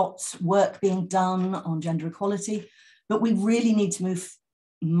 we've got work being done on gender equality, but we really need to move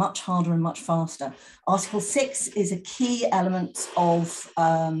much harder and much faster. Article 6 is a key element of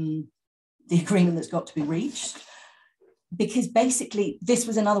the agreement that's got to be reached, because basically this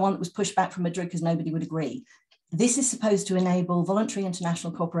was another one that was pushed back from Madrid because nobody would agree. This is supposed to enable voluntary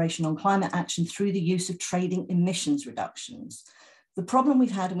international cooperation on climate action through the use of trading emissions reductions. The problem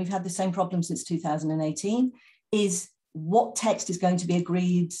we've had, and we've had the same problem since 2018, is what text is going to be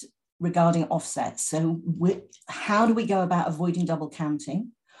agreed regarding offsets. So how do we go about avoiding double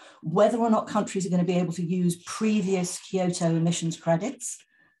counting? Whether or not countries are going to be able to use previous Kyoto emissions credits.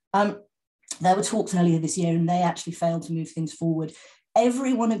 There were talks earlier this year and they actually failed to move things forward.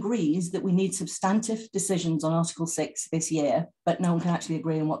 Everyone agrees that we need substantive decisions on Article 6 this year, but no one can actually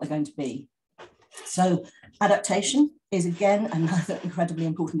agree on what they're going to be. So adaptation is, again, another incredibly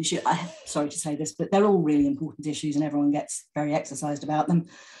important issue. I'm sorry to say this, but they're all really important issues and everyone gets very exercised about them.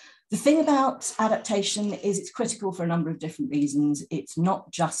 The thing about adaptation is it's critical for a number of different reasons. It's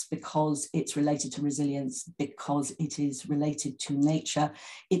not just because it's related to resilience, because it is related to nature.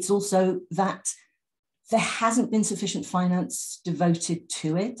 It's also that there hasn't been sufficient finance devoted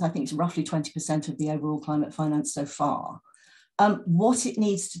to it. I think it's roughly 20% of the overall climate finance so far. What it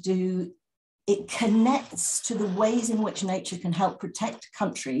needs to do, it connects to the ways in which nature can help protect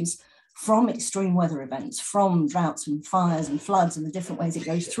countries from extreme weather events, from droughts and fires and floods and the different ways it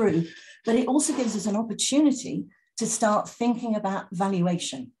goes through. But it also gives us an opportunity to start thinking about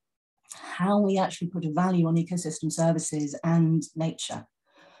valuation, how we actually put a value on ecosystem services and nature.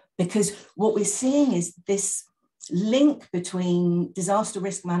 Because what we're seeing is this link between disaster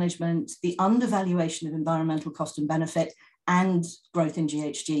risk management, the undervaluation of environmental cost and benefit, and growth in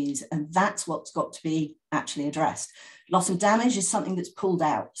GHGs. And that's what's got to be actually addressed. Loss and damage is something that's pulled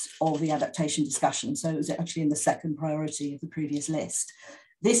out of the adaptation discussion. So it was actually in the second priority of the previous list.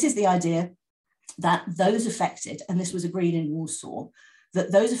 This is the idea that those affected, and this was agreed in Warsaw,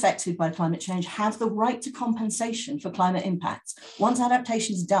 that those affected by climate change have the right to compensation for climate impacts. Once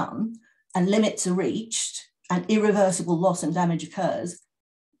adaptation is done and limits are reached and irreversible loss and damage occurs,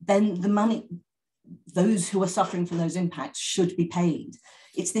 then the money, those who are suffering from those impacts should be paid.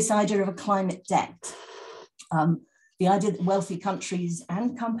 It's this idea of a climate debt. The idea that wealthy countries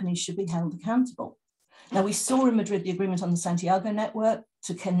and companies should be held accountable. Now, we saw in Madrid the agreement on the Santiago network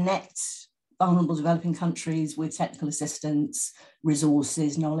to connect vulnerable developing countries with technical assistance,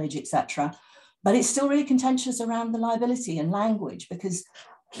 resources, knowledge, etc. But it's still really contentious around the liability and language, because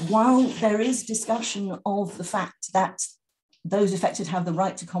while there is discussion of the fact that those affected have the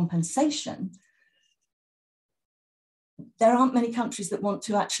right to compensation, there aren't many countries that want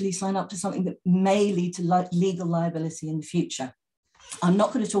to actually sign up to something that may lead to legal liability in the future. I'm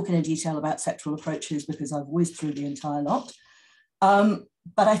not going to talk in detail about sectoral approaches because I've whizzed through the entire lot.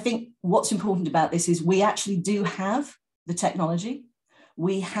 But I think what's important about this is we actually do have the technology,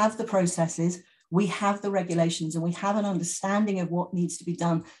 we have the processes, we have the regulations, and we have an understanding of what needs to be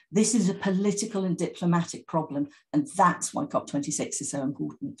done. This is a political and diplomatic problem, and that's why COP26 is so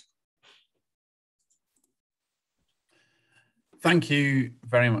important. Thank you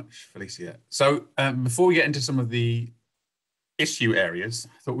very much, Felicia. So before we get into some of the issue areas,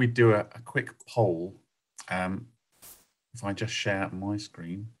 I thought we'd do a quick poll. If I just share my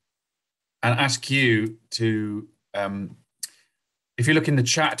screen and ask you to, if you look in the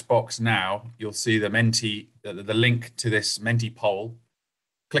chat box now, you'll see the Menti, the link to this Menti poll.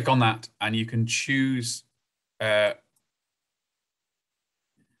 Click on that and you can choose how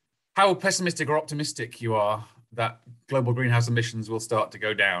pessimistic or optimistic you are that global greenhouse emissions will start to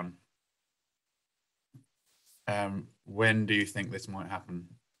go down. When do you think this might happen?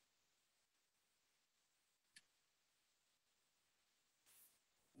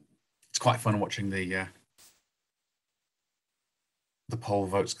 It's quite fun watching the poll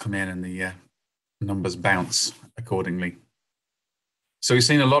votes come in and the numbers bounce accordingly. So we've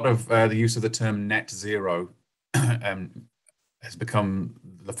seen a lot of the use of the term net zero has become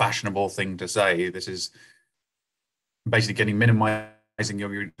the fashionable thing to say. This is basically minimizing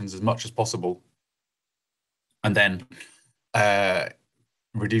your emissions as much as possible, and then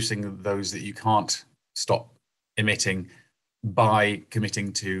reducing those that you can't stop emitting by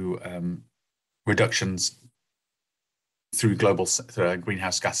committing to reductions through global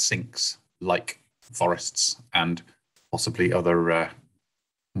greenhouse gas sinks like forests and possibly other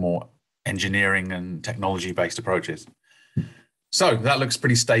more engineering and technology-based approaches. So that looks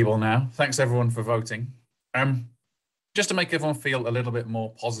pretty stable now. Thanks everyone for voting. Just to make everyone feel a little bit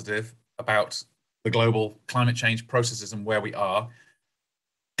more positive about the global climate change processes and where we are,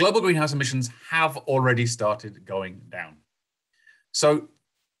 global greenhouse emissions have already started going down. So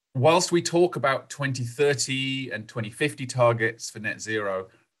whilst we talk about 2030 and 2050 targets for net zero,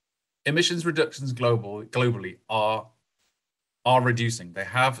 emissions reductions globally are reducing. They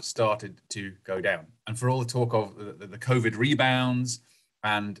have started to go down. And for all the talk of the COVID rebounds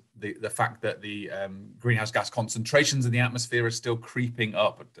and the fact that the greenhouse gas concentrations in the atmosphere are still creeping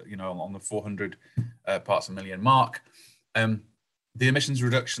up, on the 400 parts per million mark, the emissions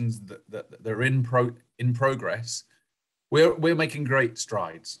reductions that are in progress, we're making great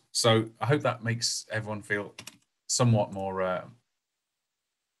strides. So I hope that makes everyone feel somewhat more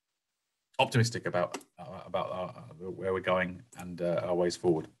optimistic about where we're going and our ways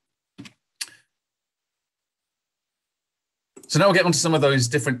forward. So now we'll get onto some of those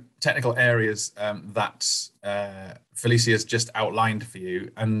different technical areas that Felicia has just outlined for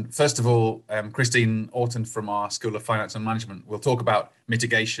you. And first of all, Christine Orton from our School of Finance and Management will talk about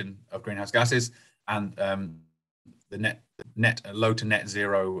mitigation of greenhouse gases and the low to net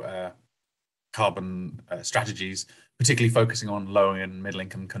zero carbon strategies, particularly focusing on low and middle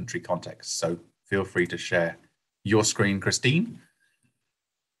income country contexts. So feel free to share your screen, Christine.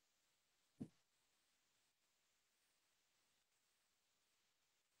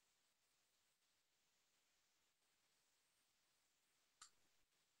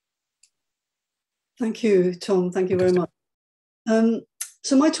 Thank you, Tom. Thank you very much.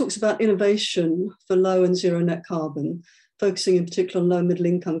 So my talk's about innovation for low and zero net carbon, focusing in particular on low and middle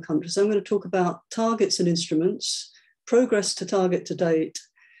income countries. I'm going to talk about targets and instruments, progress to target to date,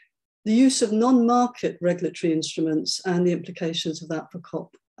 the use of non-market regulatory instruments and the implications of that for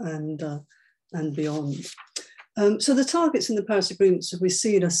COP and beyond. So the targets in the Paris Agreements, as we've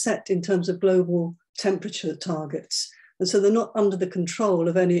seen, are set in terms of global temperature targets. And so they're not under the control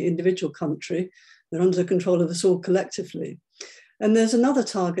of any individual country. They're under the control of us all collectively. And there's another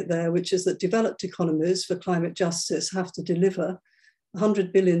target there, which is that developed economies for climate justice have to deliver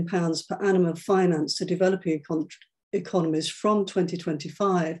 £100 billion per annum of finance to developing economies from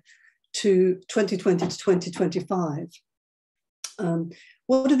 2025 to 2020 to 2025.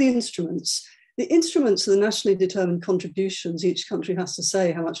 What are the instruments? The instruments are the nationally determined contributions. Each country has to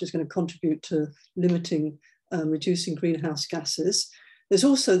say how much it's going to contribute to limiting, reducing greenhouse gases. There's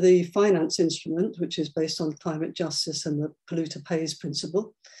also the finance instrument, which is based on climate justice and the polluter pays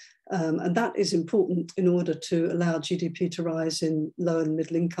principle. And that is important in order to allow GDP to rise in low and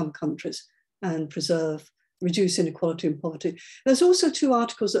middle income countries and reduce inequality and poverty. There's also two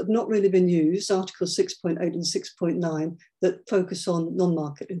articles that have not really been used, Articles 6.8 and 6.9, that focus on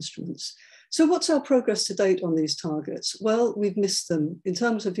non-market instruments. So what's our progress to date on these targets? Well, we've missed them. In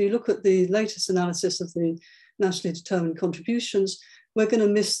terms of, if you look at the latest analysis of the nationally determined contributions, we're going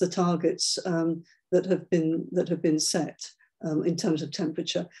to miss the targets that have been set in terms of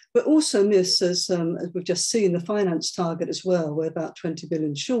temperature. But also miss, as we've just seen, the finance target as well. We're about 20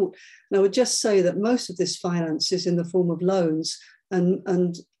 billion short. And I would just say that most of this finance is in the form of loans,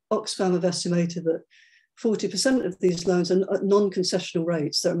 and Oxfam have estimated that 40% of these loans are at non-concessional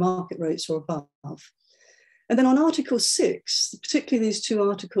rates, they're market rates or above. And then on Article 6, particularly these two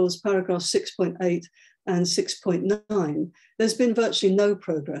articles, paragraphs 6.8 and 6.9, there's been virtually no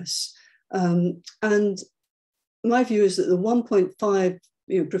progress. And my view is that the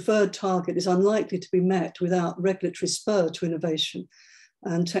 1.5 preferred target is unlikely to be met without regulatory spur to innovation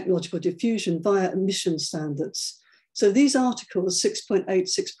and technological diffusion via emission standards. So these articles, 6.8,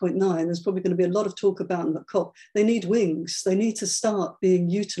 6.9, there's probably going to be a lot of talk about in the COP. They need wings. They need to start being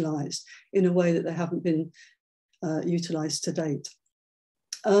utilised in a way that they haven't been utilised to date.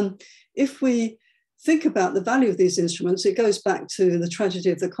 If we think about the value of these instruments, it goes back to the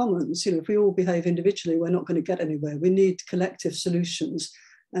tragedy of the commons. If we all behave individually, we're not going to get anywhere. We need collective solutions.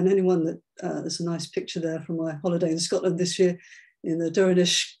 And anyone that, there's a nice picture there from my holiday in Scotland this year in the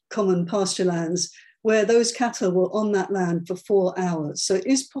Durranish common pasture lands, where those cattle were on that land for 4 hours. So it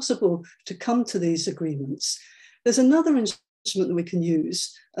is possible to come to these agreements. There's another instrument that we can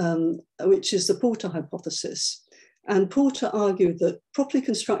use, which is the Porter hypothesis. And Porter argued that properly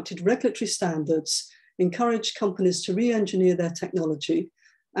constructed regulatory standards encourage companies to re-engineer their technology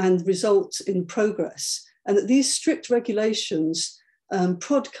and result in progress, and that these strict regulations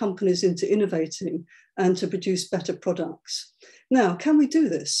prod companies into innovating and to produce better products. Now, can we do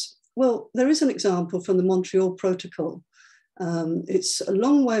this? Well, there is an example from the Montreal Protocol. It's a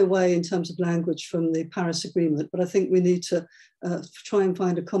long way away in terms of language from the Paris Agreement, but I think we need to try and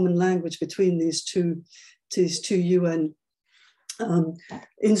find a common language between these two UN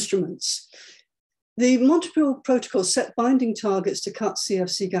instruments. The Montreal Protocol set binding targets to cut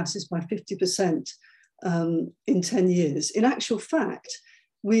CFC gases by 50% in 10 years. In actual fact,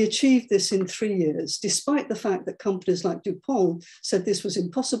 we achieved this in 3 years, despite the fact that companies like DuPont said this was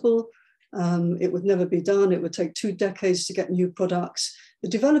impossible, it would never be done, it would take 2 decades to get new products. The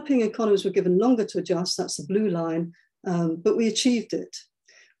developing economies were given longer to adjust, that's the blue line, but we achieved it.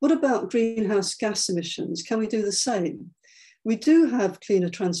 What about greenhouse gas emissions? Can we do the same? We do have cleaner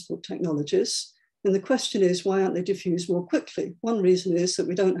transport technologies, and the question is, why aren't they diffused more quickly? One reason is that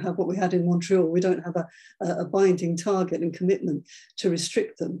we don't have what we had in Montreal. We don't have a binding target and commitment to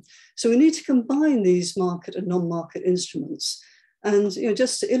restrict them. So we need to combine these market and non-market instruments. And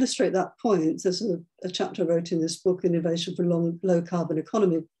just to illustrate that point, there's a chapter I wrote in this book, Innovation for Low Carbon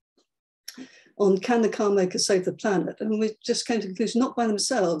Economy. on can the car maker save the planet? And we just came to the conclusion, not by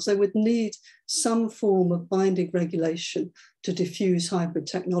themselves, they would need some form of binding regulation to diffuse hybrid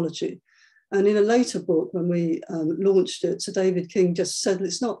technology. And in a later book, when we launched it, Sir David King just said,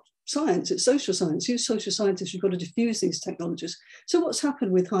 it's not science, it's social science. You social scientists, you've got to diffuse these technologies. So what's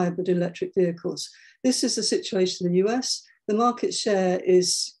happened with hybrid electric vehicles? This is the situation in the US. The market share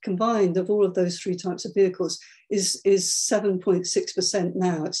is combined of all of those three types of vehicles is 7.6%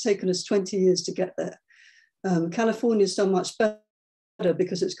 now. It's taken us 20 years to get there. California's done much better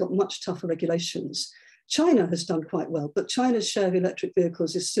because it's got much tougher regulations. China has done quite well, but China's share of electric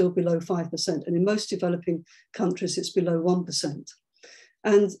vehicles is still below 5%. And in most developing countries, it's below 1%.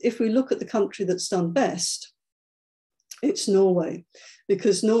 And if we look at the country that's done best, it's Norway,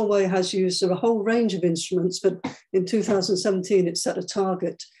 because Norway has used a whole range of instruments, but in 2017, it set a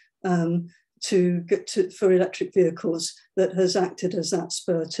target for electric vehicles that has acted as that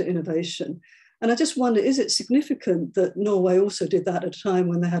spur to innovation. And I just wonder, is it significant that Norway also did that at a time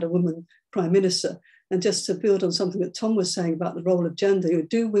when they had a woman prime minister? And just to build on something that Tom was saying about the role of gender,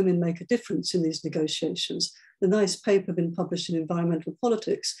 do women make a difference in these negotiations? The nice paper been published in Environmental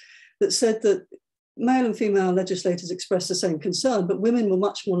Politics that said that male and female legislators expressed the same concern, but women were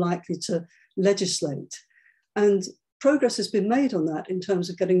much more likely to legislate. And progress has been made on that in terms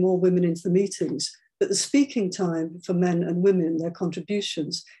of getting more women into the meetings, but the speaking time for men and women, their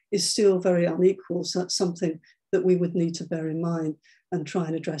contributions, is still very unequal. So that's something that we would need to bear in mind and try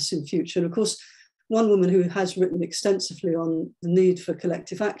and address in future. And of course, one woman who has written extensively on the need for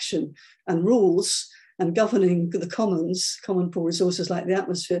collective action and rules and governing the commons, common pool resources like the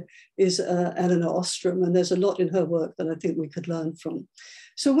atmosphere, is Eleanor Ostrom. And there's a lot in her work that I think we could learn from.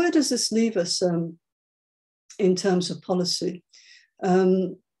 So where does this leave us in terms of policy?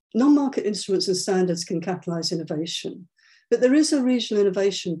 Non-market instruments and standards can catalyse innovation. But there is a regional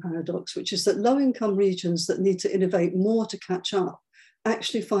innovation paradox, which is that low-income regions that need to innovate more to catch up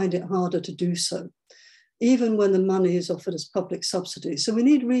actually find it harder to do so, even when the money is offered as public subsidy. So we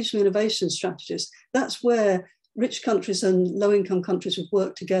need regional innovation strategies. That's where rich countries and low-income countries would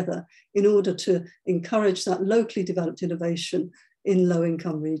work together in order to encourage that locally developed innovation in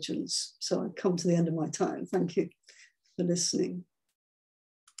low-income regions. So I've come to the end of my time. Thank you for listening.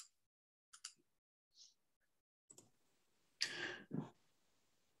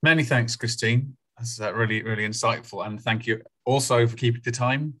 Many thanks, Christine. That's really, really insightful. And thank you also for keeping the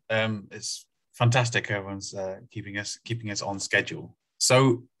time. It's fantastic. Everyone's keeping us on schedule.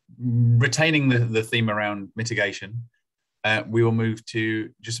 So retaining the theme around mitigation, we will move to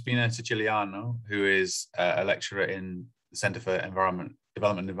Giuseppina Siciliano, who is a lecturer in the Centre for Development,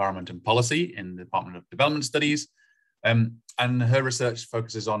 Environment and Policy in the Department of Development Studies. And her research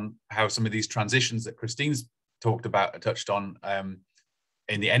focuses on how some of these transitions that Christine's touched on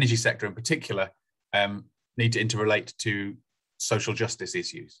in the energy sector in particular, need to interrelate to social justice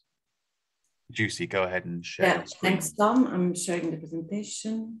issues. Juicy, go ahead and share. Yeah, thanks, Tom. I'm sharing the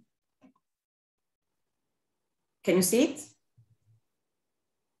presentation. Can you see it?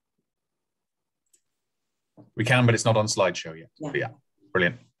 We can, but it's not on slideshow yet. Yeah, yeah,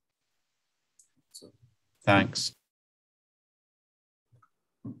 brilliant. Thanks.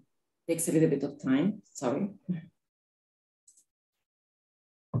 Takes a little bit of time, sorry.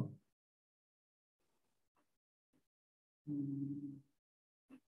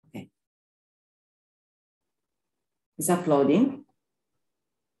 Okay. It's uploading.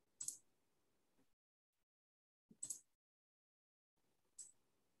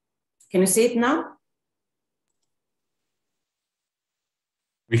 Can you see it now?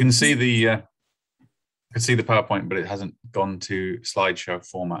 We can see the PowerPoint, but it hasn't gone to slideshow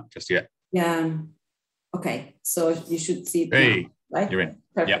format just yet. Yeah. Okay. So you should see it hey, now, right? You're in.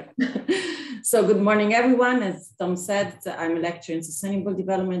 Perfect. Yeah. So good morning, everyone. As Tom said, I'm a lecturer in sustainable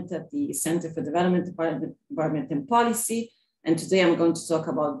development at the Center for Development, Environment and Policy. And today I'm going to talk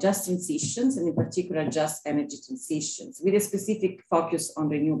about just transitions, and in particular, just energy transitions, with a specific focus on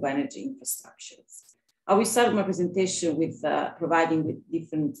renewable energy infrastructures. I will start my presentation with providing with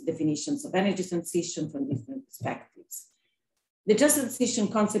different definitions of energy transition from different perspectives. The just transition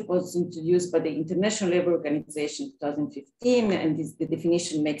concept was introduced by the International Labour Organization in 2015, and the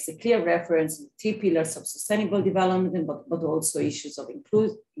definition makes a clear reference to 3 pillars of sustainable development, but also issues of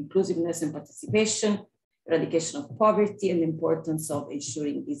inclusiveness and participation, eradication of poverty, and the importance of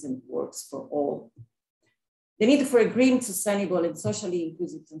ensuring decent works for all. The need for a green, sustainable, and socially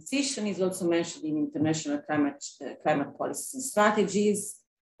inclusive transition is also mentioned in international climate policies and strategies,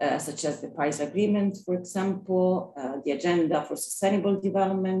 such as the Paris Agreement, for example, the Agenda for Sustainable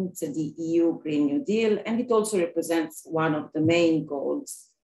Development, the EU Green New Deal, and it also represents one of the main goals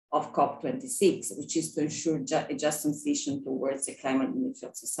of COP26, which is to ensure a just transition towards a climate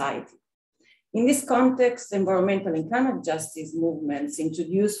neutral society. In this context, environmental and climate justice movements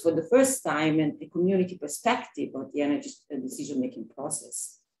introduced for the first time a community perspective of the energy decision-making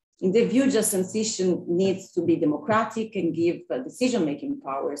process. In their view, just transition needs to be democratic and give decision-making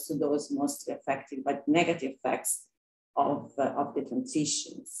powers to those most affected by the negative effects of the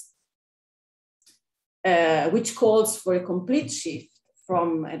transitions, which calls for a complete shift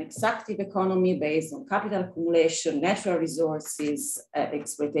from an extractive economy based on capital accumulation, natural resources,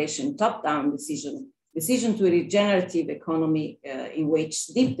 exploitation, top-down decision to a regenerative economy in which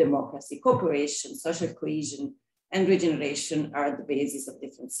deep democracy, cooperation, social cohesion, and regeneration are the basis of the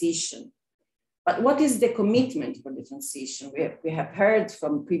transition. But what is the commitment for the transition? We have heard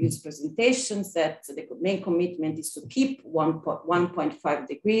from previous presentations that the main commitment is to keep 1.5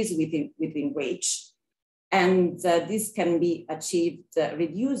 degrees within reach. And this can be achieved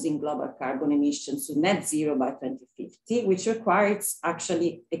reducing global carbon emissions to net zero by 2050, which requires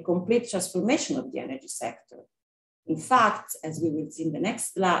actually a complete transformation of the energy sector. In fact, as we will see in the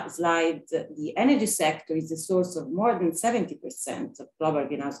next slide, the energy sector is the source of more than 70% of global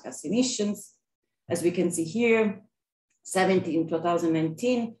greenhouse gas emissions. As we can see here, in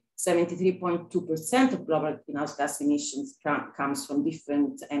 2019, 73.2% of global greenhouse gas emissions comes from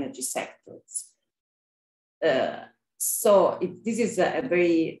different energy sectors. This is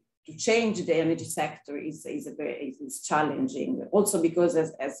to change the energy sector is challenging. Also because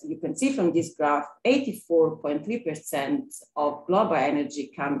as you can see from this graph, 84.3% of global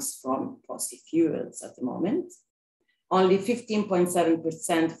energy comes from fossil fuels at the moment. Only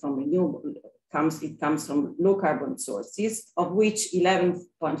 15.7% from renewable comes from low carbon sources, of which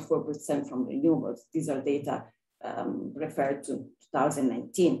 11.4% from renewables. These are data referred to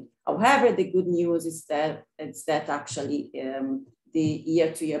 2019. However, the good news is that actually the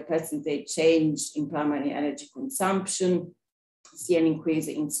year-to-year percentage change in primary energy consumption, see an increase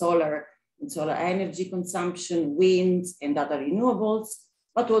in solar energy consumption, wind, and other renewables,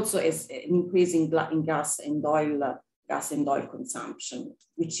 but also as an increase in gas and oil consumption,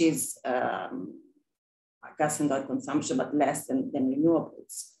 which is gas and oil consumption, but less than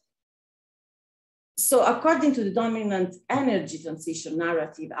renewables. So according to the dominant energy transition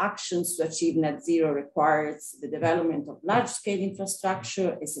narrative, actions to achieve net zero requires the development of large-scale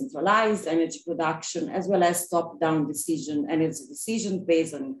infrastructure, a centralized energy production, as well as top-down energy decisions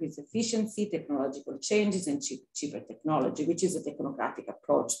based on increased efficiency, technological changes, and cheaper technology, which is a technocratic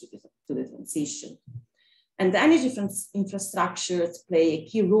approach to the transition. And the energy infrastructures play a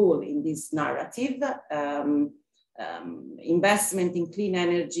key role in this narrative. Investment in clean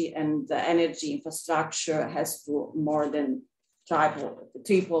energy and energy infrastructure has to more than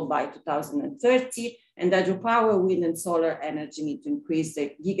triple by 2030, and hydropower, wind, and solar energy need to increase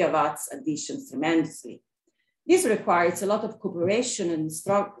their gigawatts additions tremendously. This requires a lot of cooperation and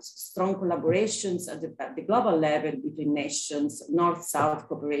strong collaborations at the global level between nations, North-South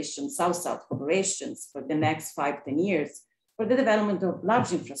cooperation, South-South cooperations for the next 5-10 years, for the development of large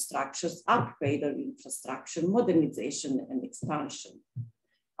infrastructures, upgrade of infrastructure, modernization, and expansion.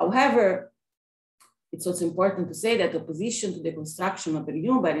 However, it's also important to say that opposition to the construction of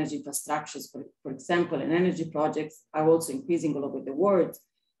renewable energy infrastructures, for example, and energy projects, are also increasing all over the world.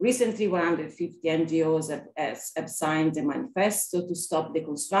 Recently, 150 NGOs have signed a manifesto to stop the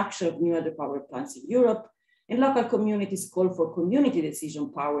construction of new hydropower plants in Europe, and local communities call for community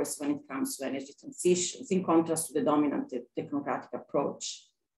decision powers when it comes to energy transitions, in contrast to the dominant technocratic approach.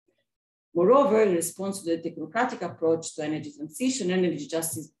 Moreover, in response to the technocratic approach to energy transition, energy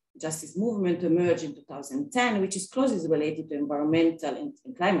justice movement emerged in 2010, which is closely related to environmental and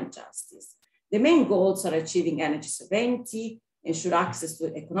climate justice. The main goals are achieving energy sovereignty, ensure access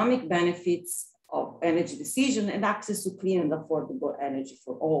to economic benefits of energy decision, and access to clean and affordable energy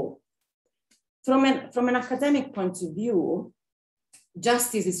for all. From an academic point of view,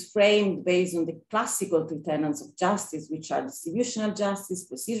 justice is framed based on the classical three tenets of justice, which are distributional justice,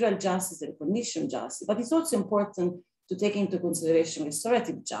 procedural justice, and conditional justice. But it's also important to take into consideration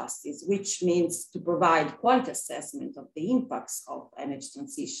restorative justice, which means to provide quality assessment of the impacts of energy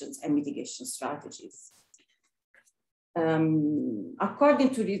transitions and mitigation strategies. According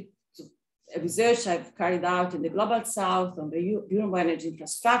to the research I've carried out in the Global South on the renewable energy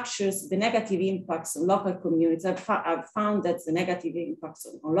infrastructures, the negative impacts on local communities, I've found that the negative impacts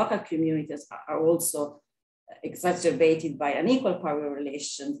on local communities are also exacerbated by unequal power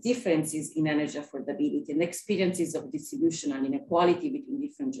relations, differences in energy affordability, and experiences of distributional inequality between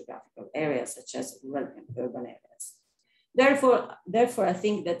different geographical areas, such as rural and urban areas. Therefore, I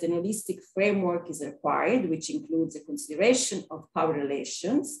think that an holistic framework is required, which includes a consideration of power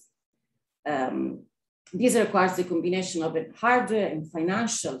relations. This requires the combination of a hardware and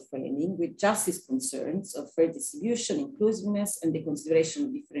financial framing with justice concerns of fair distribution, inclusiveness, and the consideration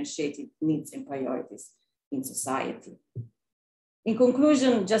of differentiated needs and priorities in society. In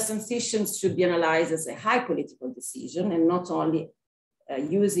conclusion, just transitions should be analyzed as a high political decision and not only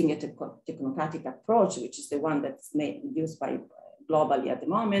using a technocratic approach, which is the one that's used by globally at the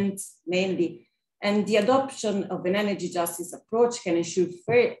moment, mainly. And the adoption of an energy justice approach can ensure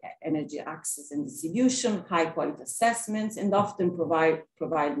fair energy access and distribution, high quality assessments, and often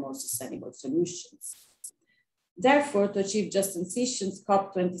provide more sustainable solutions. Therefore, to achieve just transitions,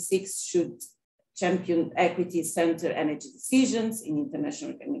 COP26 should champion equity-centered energy decisions in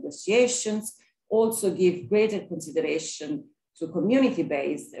international negotiations, also give greater consideration to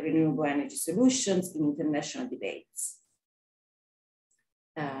community-based renewable energy solutions in international debates.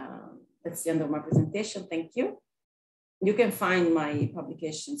 That's the end of my presentation. Thank you. You can find my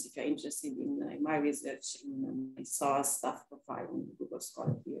publications if you're interested in my research in my SOAS staff profile on Google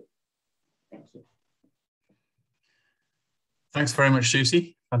Scholar here. Thank you. Thanks very much,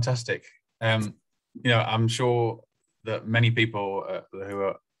 Susie. Fantastic. You know, I'm sure that many people who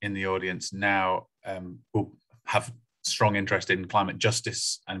are in the audience now will have strong interest in climate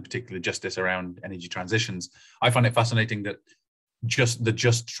justice, and particularly justice around energy transitions. I find it fascinating that the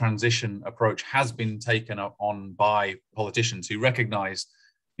just transition approach has been taken up on by politicians who recognize,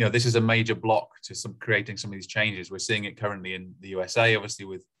 you know, this is a major block to creating some of these changes. We're seeing it currently in the USA, obviously,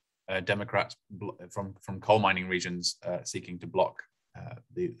 with Democrats from coal mining regions seeking to block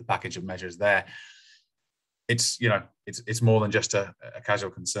the package of measures there. It's, you know, it's more than just a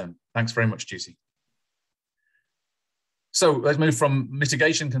casual concern. Thanks very much, Juicy. So let's move from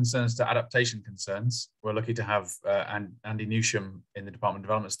mitigation concerns to adaptation concerns. We're lucky to have Andy Newsham in the Department of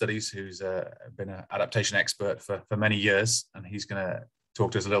Development Studies, who's been an adaptation expert for many years, and he's going to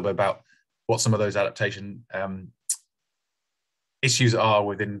talk to us a little bit about what some of those adaptation issues are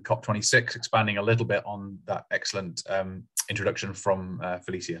within COP26, expanding a little bit on that excellent introduction from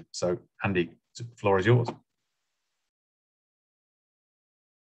Felicia. So Andy, the floor is yours.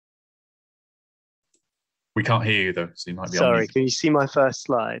 We can't hear you though, so you might be on mute. Sorry, can you see my first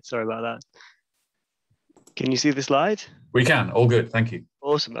slide? Sorry about that. Can you see the slide? We can, all good, thank you.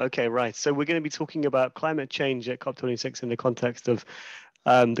 Awesome, okay, right. So we're going to be talking about climate change at COP26 in the context of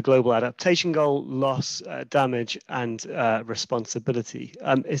the global adaptation goal, loss, damage, and responsibility.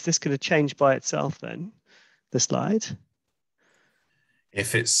 Is this going to change by itself then, the slide?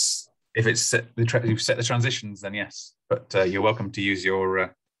 If you've set the transitions, then yes, but you're welcome to use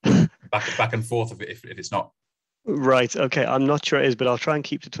your back and forth if it's not. Right, okay, I'm not sure it is, but I'll try and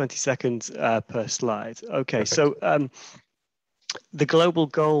keep to 20 seconds per slide. Okay, perfect. So the global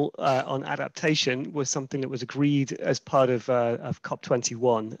goal on adaptation was something that was agreed as part of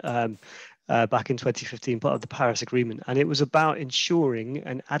COP21 back in 2015, part of the Paris Agreement, and it was about ensuring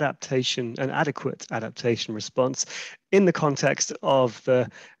an adequate adaptation response in the context of the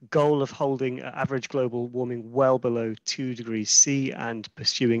goal of holding average global warming well below 2 degrees C and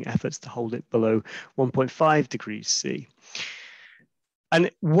pursuing efforts to hold it below 1.5 degrees C.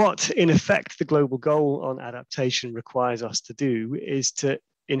 And what, in effect, the global goal on adaptation requires us to do is to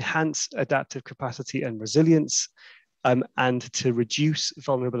enhance adaptive capacity and resilience, and to reduce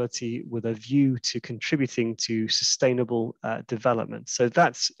vulnerability with a view to contributing to sustainable development. So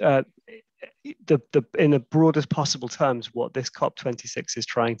that's in the broadest possible terms what this COP26 is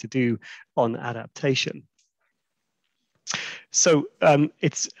trying to do on adaptation. So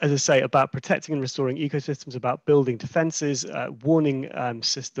it's, as I say, about protecting and restoring ecosystems, about building defenses, warning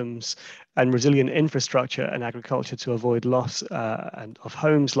systems, and resilient infrastructure and agriculture to avoid loss of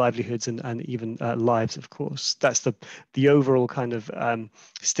homes, livelihoods, and even lives, of course. That's the overall kind of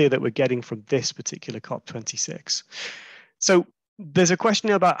steer that we're getting from this particular COP26. So there's a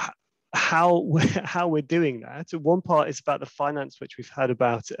question about how we're doing that. One part is about the finance, which we've heard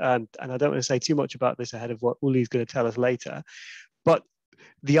about, and I don't want to say too much about this ahead of what Uli is going to tell us later, but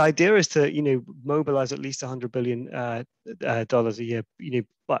the idea is to, you know, mobilize at least $100 billion a year, you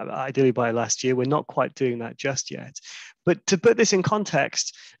know, ideally by last year. We're not quite doing that just yet. But to put this in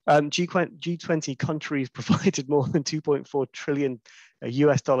context, G20 countries provided more than $2.4 trillion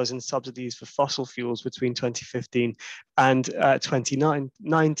US dollars in subsidies for fossil fuels between 2015 and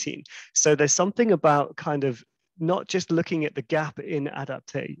 2019. So there's something about kind of not just looking at the gap in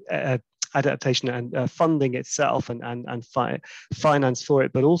adaptation and funding itself and finance for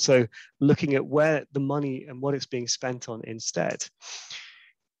it, but also looking at where the money and what it's being spent on instead.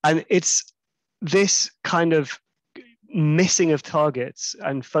 And it's this kind of missing of targets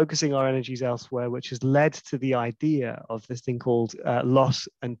and focusing our energies elsewhere, which has led to the idea of this thing called loss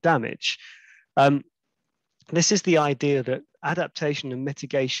and damage. This is the idea that adaptation and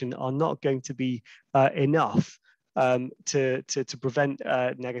mitigation are not going to be enough to prevent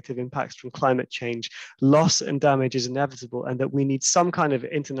negative impacts from climate change. Loss and damage is inevitable, and that we need some kind of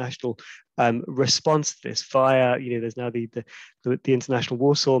international response to this via, there's now the international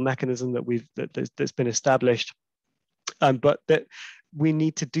Warsaw mechanism that's been established, but that we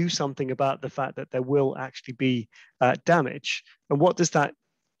need to do something about the fact that there will actually be damage. And what does that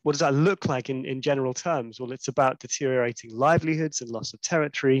look like in general terms? Well, it's about deteriorating livelihoods and loss of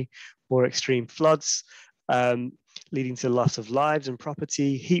territory, more extreme floods, leading to loss of lives and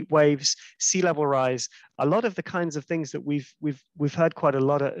property, heat waves, sea level rise, a lot of the kinds of things that we've heard quite a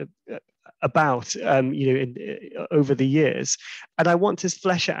lot about over the years. And I want to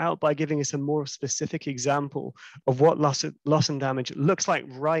flesh it out by giving us a more specific example of what loss and damage looks like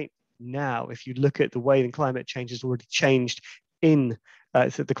right now. If you look at the way the climate change has already changed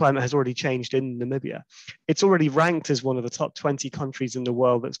so the climate has already changed in Namibia. It's already ranked as one of the top 20 countries in the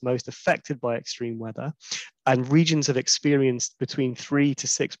world that's most affected by extreme weather. And regions have experienced between 3 to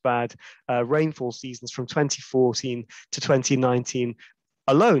 6 bad rainfall seasons from 2014 to 2019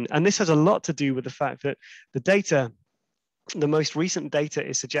 alone. And this has a lot to do with the fact that the most recent data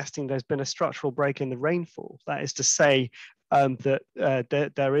is suggesting there's been a structural break in the rainfall. That is to say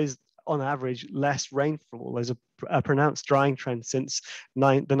that there is, on average, less rainfall. There's a pronounced drying trend since the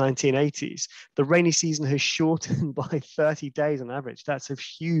 1980s. The rainy season has shortened by 30 days on average. That's a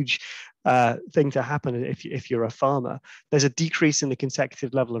huge thing to happen if you're a farmer. There's a decrease in the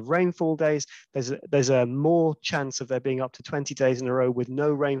consecutive level of rainfall days. There's a more chance of there being up to 20 days in a row with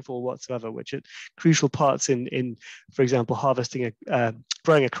no rainfall whatsoever, which are crucial parts in for example, harvesting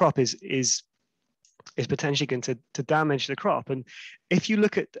growing a crop is potentially going to damage the crop. And if you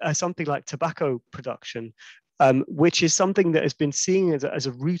look at something like tobacco production, which is something that has been seen as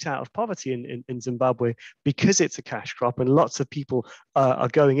a route out of poverty in Zimbabwe because it's a cash crop and lots of people are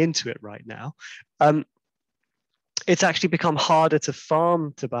going into it right now, it's actually become harder to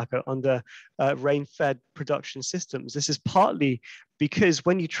farm tobacco under rain-fed production systems. This is partly because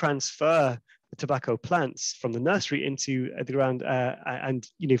when you transfer the tobacco plants from the nursery into the ground and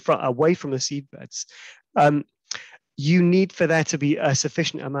away from the seed beds, you need for there to be a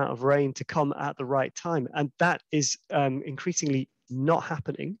sufficient amount of rain to come at the right time, and that is increasingly not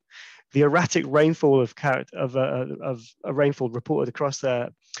happening. The erratic rainfall of rainfall reported across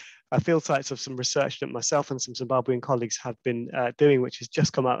field sites of some research that myself and some Zimbabwean colleagues have been doing, which has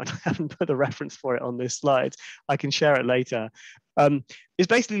just come out, and I haven't put a reference for it on this slide. I can share it later. Is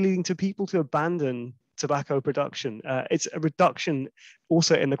basically leading to people to abandon tobacco production. It's a reduction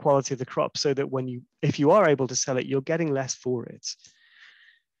also in the quality of the crop, so that if you are able to sell it, you're getting less for it.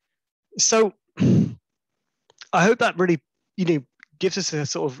 So I hope that really, gives us a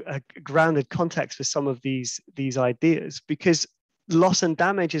sort of a grounded context for some of these ideas, because loss and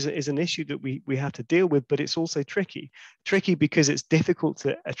damage is an issue that we have to deal with, but it's also tricky because it's difficult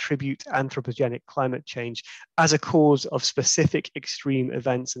to attribute anthropogenic climate change as a cause of specific extreme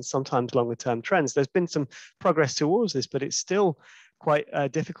events and sometimes longer term trends. There's been some progress towards this, but it's still quite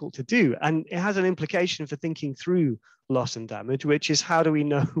difficult to do. And it has an implication for thinking through loss and damage, which is, how do we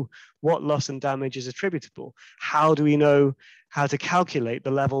know what loss and damage is attributable? How do we know how to calculate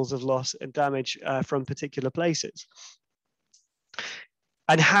the levels of loss and damage from particular places?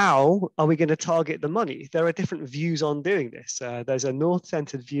 And how are we going to target the money? There are different views on doing this. There's a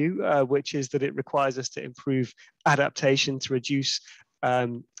north-centered view, which is that it requires us to improve adaptation to reduce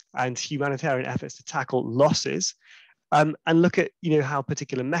and humanitarian efforts to tackle losses, and look at how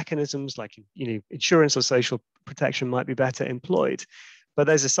particular mechanisms like insurance or social protection might be better employed. But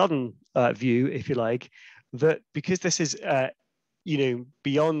there's a southern view, if you like, that because this is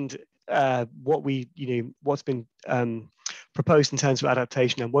beyond what's been proposed in terms of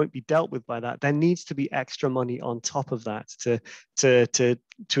adaptation and won't be dealt with by that, there needs to be extra money on top of that to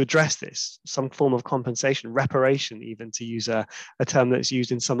address this, some form of compensation, reparation, even, to use a term that's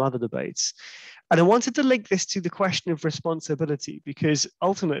used in some other debates. And I wanted to link this to the question of responsibility, because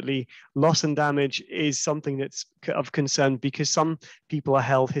ultimately loss and damage is something that's of concern because some people are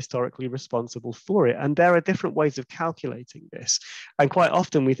held historically responsible for it. And there are different ways of calculating this. And quite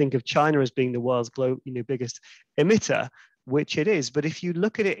often we think of China as being the world's biggest emitter, which it is. But if you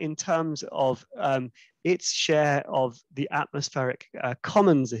look at it in terms of its share of the atmospheric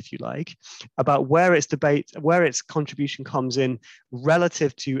commons, if you like, about where its contribution comes in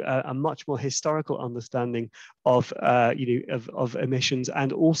relative to a much more historical understanding of of emissions,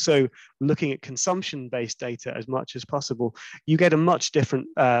 and also looking at consumption-based data as much as possible, you get a much different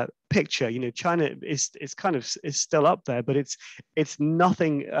picture. China is still up there, but it's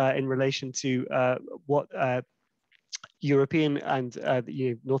nothing in relation to what European and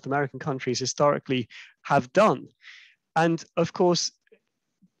North American countries historically have done. And of course,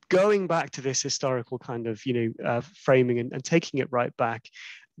 going back to this historical kind of framing and taking it right back,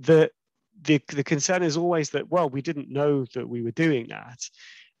 the concern is always that, well, we didn't know that we were doing that.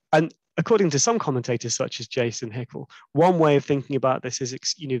 And according to some commentators, such as Jason Hickel, one way of thinking about this is,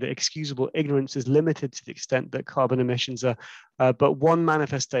 that excusable ignorance is limited to the extent that carbon emissions are but one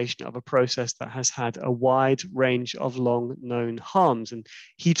manifestation of a process that has had a wide range of long known harms. And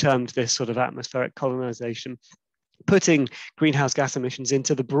he termed this sort of atmospheric colonization, putting greenhouse gas emissions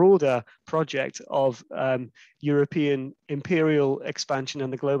into the broader project of European imperial expansion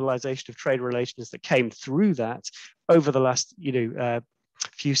and the globalization of trade relations that came through that over the last,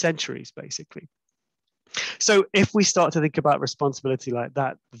 few centuries, basically. So if we start to think about responsibility like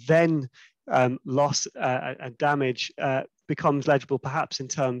that, then loss and damage becomes legible, perhaps in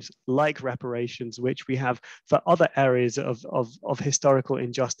terms like reparations, which we have for other areas of historical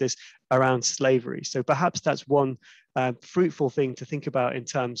injustice around slavery. So perhaps that's one fruitful thing to think about in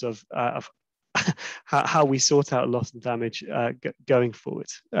terms of how we sort out loss and damage going forward.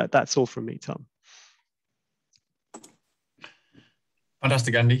 That's all from me, Tom.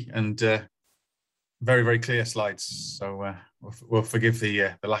 Fantastic, Andy, and very, very clear slides. So we'll forgive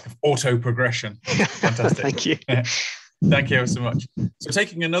the lack of auto progression. Fantastic. Thank you. Thank you ever so much. So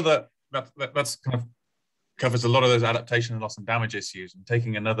taking another, that's kind of covers a lot of those adaptation and loss and damage issues, and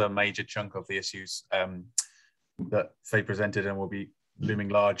taking another major chunk of the issues that Faye presented and will be looming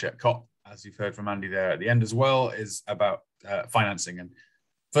large at COP, as you've heard from Andy there at the end as well, is about financing. And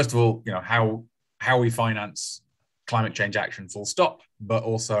first of all, how we finance climate change action full stop, but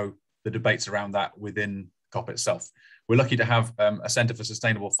also the debates around that within COP itself. We're lucky to have a Centre for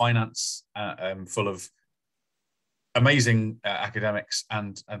Sustainable Finance full of amazing academics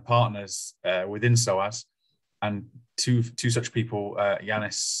and partners within SOAS, and two such people,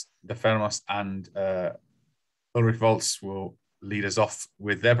 Yanis de Fermos and Ulrich Volz, will lead us off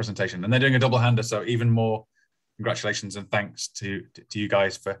with their presentation. And they're doing a double-hander, so even more congratulations and thanks to you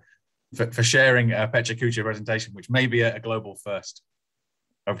guys for sharing a Pecha Kucha presentation, which may be a global first.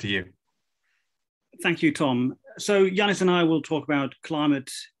 Over to you. Thank you, Tom. So Yanis and I will talk about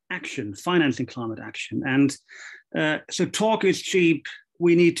climate action, financing climate action. And so talk is cheap.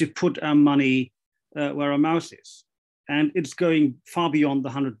 We need to put our money where our mouth is. And it's going far beyond the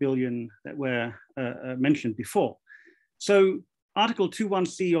 100 billion that were mentioned before. So Article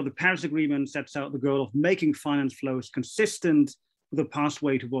 2.1c of the Paris Agreement sets out the goal of making finance flows consistent with a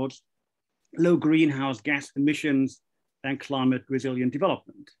pathway towards low greenhouse gas emissions and climate resilient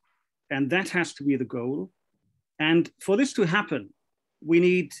development. And that has to be the goal. And for this to happen, we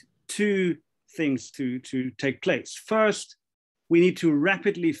need two things to take place. First, we need to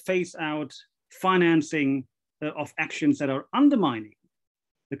rapidly phase out financing of actions that are undermining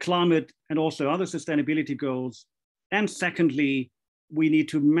the climate and also other sustainability goals. And secondly, we need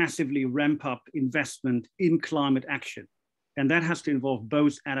to massively ramp up investment in climate action. And that has to involve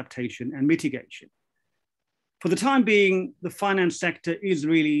both adaptation and mitigation. For the time being, the finance sector is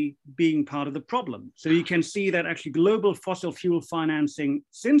really being part of the problem. So you can see that actually global fossil fuel financing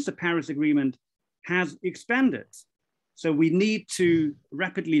since the Paris Agreement has expanded. So we need to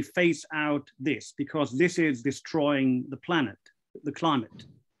rapidly phase out this because this is destroying the planet, the climate.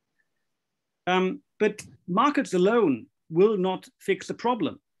 But markets alone will not fix the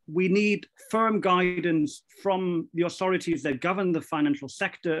problem. We need firm guidance from the authorities that govern the financial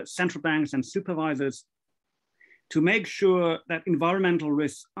sector, central banks and supervisors, to make sure that environmental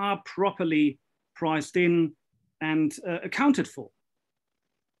risks are properly priced in and accounted for.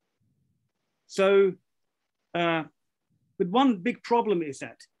 So, but one big problem is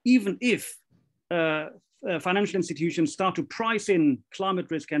that even if financial institutions start to price in climate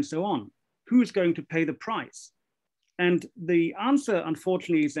risk and so on, who's going to pay the price? And the answer,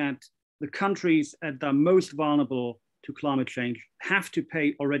 unfortunately, is that the countries that are most vulnerable to climate change have to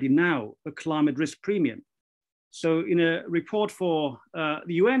pay already now a climate risk premium. So in a report for the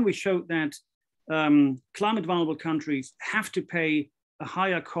UN, we showed that climate vulnerable countries have to pay a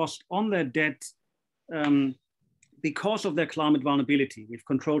higher cost on their debt because of their climate vulnerability. We've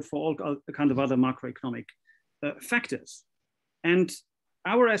controlled for all kinds of other macroeconomic factors. And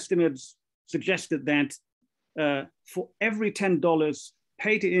our estimates suggested that for every $10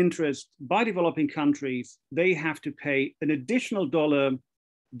 paid in interest by developing countries, they have to pay an additional $1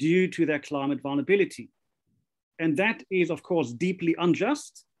 due to their climate vulnerability. And that is, of course, deeply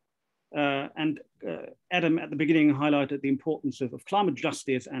unjust. Adam at the beginning highlighted the importance of climate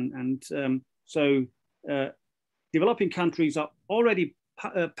justice. So developing countries are already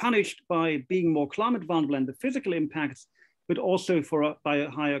punished by being more climate vulnerable and the physical impacts, but also by a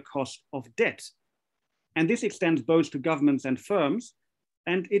higher cost of debt. And this extends both to governments and firms,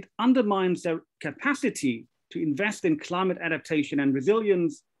 and it undermines their capacity to invest in climate adaptation and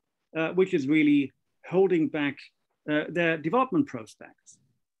resilience, which is really holding back their development prospects.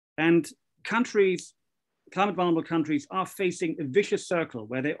 And countries, climate vulnerable countries, are facing a vicious circle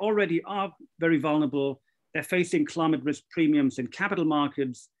where they already are very vulnerable. They're facing climate risk premiums in capital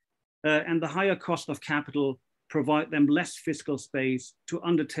markets, and the higher cost of capital provide them less fiscal space to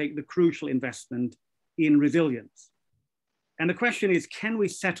undertake the crucial investment in resilience. And the question is, can we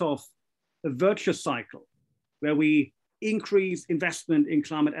set off a virtuous cycle where we increase investment in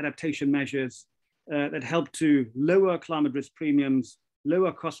climate adaptation measures that help to lower climate risk premiums,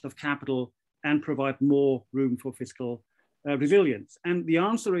 lower cost of capital, and provide more room for fiscal resilience? And the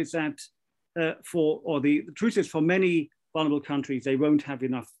answer is that the truth is, for many vulnerable countries, they won't have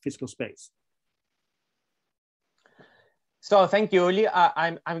enough fiscal space. So thank you, Uli.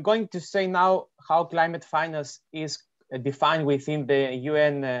 I'm going to say now how climate finance is defined within the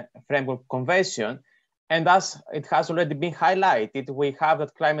UN Framework Convention. And as it has already been highlighted, we have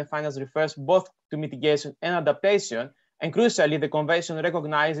that climate finance refers both to mitigation and adaptation. And crucially, the convention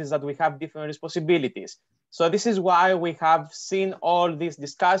recognizes that we have different responsibilities. So this is why we have seen all these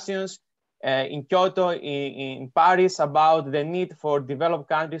discussions in Kyoto, in Paris, about the need for developed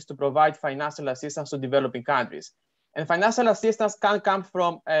countries to provide financial assistance to developing countries. And financial assistance can come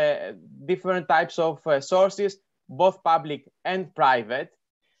from different types of sources, both public and private.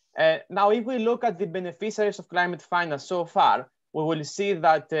 Now, if we look at the beneficiaries of climate finance so far, we will see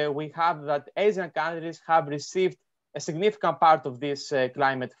that we have that Asian countries have received a significant part of these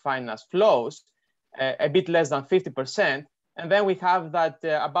climate finance flows, a bit less than 50%. And then we have that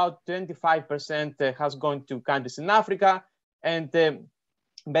about 25% has gone to countries in Africa, and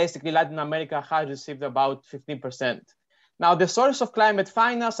basically Latin America has received about 15%. Now, the sources of climate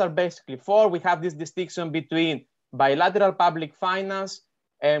finance are basically four. We have this distinction between bilateral public finance,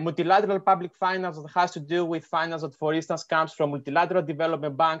 multilateral public finance that has to do with finance that, for instance, comes from multilateral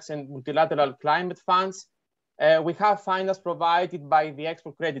development banks and multilateral climate funds. We have finance provided by the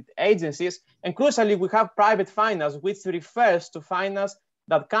export credit agencies. And crucially, we have private finance, which refers to finance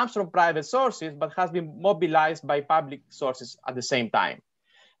that comes from private sources, but has been mobilized by public sources at the same time.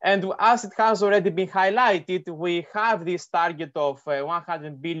 And as it has already been highlighted, we have this target of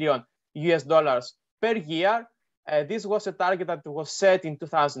 $100 billion per year. This was a target that was set in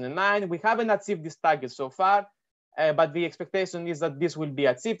 2009. We haven't achieved this target so far, but the expectation is that this will be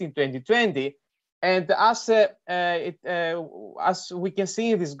achieved in 2020. And as we can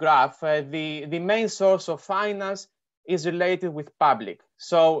see in this graph, the main source of finance is related with public.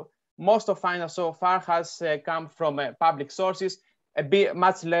 So most of finance so far has come from public sources, a bit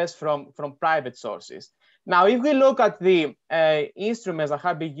much less from private sources. Now, if we look at the instruments that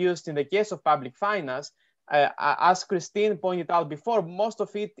have been used in the case of public finance, as Christine pointed out before, most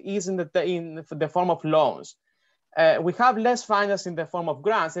of it is in the form of loans. We have less finance in the form of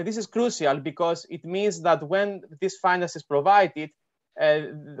grants, and this is crucial because it means that when this finance is provided,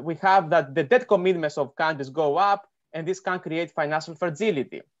 we have that the debt commitments of countries go up, and this can create financial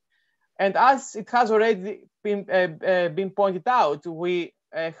fragility. And as it has already been pointed out, we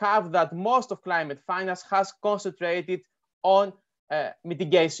have that most of climate finance has concentrated on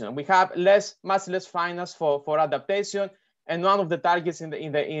mitigation. We have much less finance for adaptation, and one of the targets in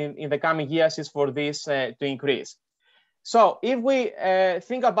the coming years is for this to increase. So if we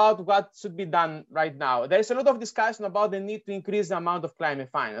think about what should be done right now, there is a lot of discussion about the need to increase the amount of climate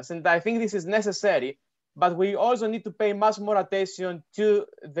finance, and I think this is necessary, but we also need to pay much more attention to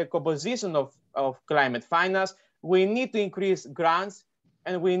the composition of climate finance. We need to increase grants,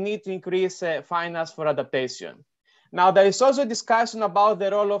 and we need to increase finance for adaptation. Now, there is also discussion about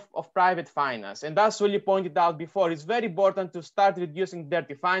the role of private finance. And as Uli pointed out before, it's very important to start reducing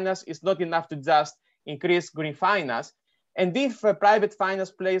dirty finance. It's not enough to just increase green finance. And if private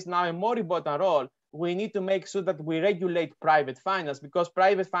finance plays now a more important role, we need to make sure that we regulate private finance, because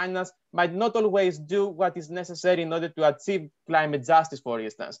private finance might not always do what is necessary in order to achieve climate justice, for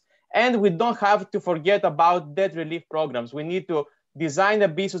instance. And we don't have to forget about debt relief programs. We need to design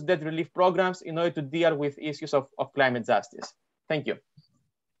ambitious debt relief programs in order to deal with issues of climate justice. Thank you.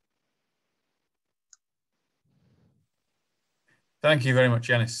 Thank you very much,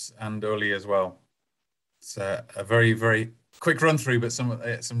 Yanis, and Uli as well. It's a very, very quick run through, but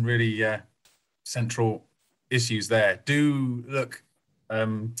some really central issues there. Do look,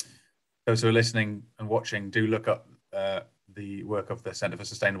 those who are listening and watching, do look up the work of the Centre for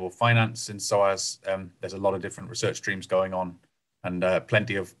Sustainable Finance in SOAS. There's a lot of different research streams going on, and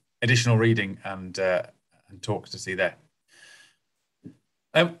plenty of additional reading and talks to see there.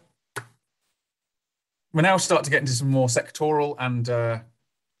 We now start to get into some more sectoral and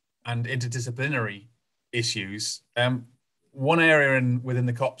interdisciplinary issues. One area within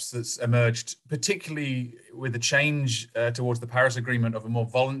the COPs that's emerged, particularly with the change towards the Paris Agreement of a more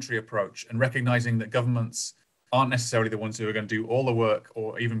voluntary approach, and recognizing that governments aren't necessarily the ones who are going to do all the work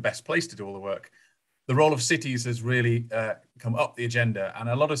or even best placed to do all the work. The role of cities has really come up the agenda, and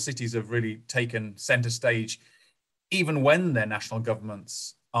a lot of cities have really taken center stage, even when their national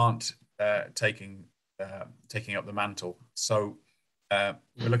governments aren't taking up the mantle. So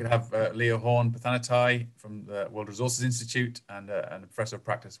we're looking to have Leo Horn-Pathanatai from the World Resources Institute and a professor of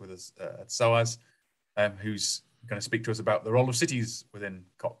practice with us at SOAS, who's going to speak to us about the role of cities within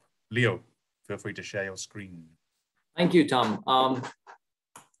COP. Leo, feel free to share your screen. Thank you, Tom.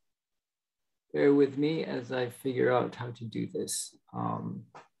 Bear with me as I figure out how to do this.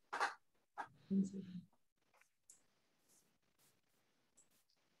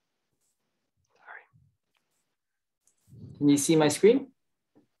 Can you see my screen?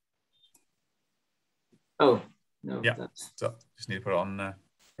 Oh, no. Yeah, so just need to put it on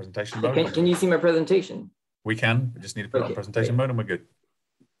presentation mode. Can you see my presentation? We can, we just need to put it on presentation mode and we're good.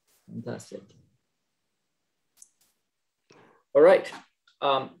 Fantastic. All right,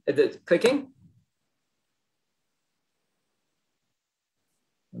 is it clicking?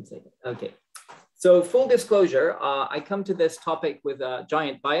 One second, okay. So full disclosure, I come to this topic with a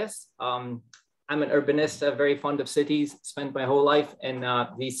giant bias. I'm an urbanist, very fond of cities, spent my whole life in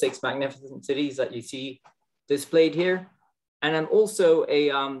these 6 magnificent cities that you see displayed here. And I'm also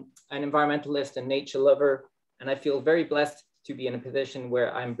an environmentalist and nature lover, and I feel very blessed to be in a position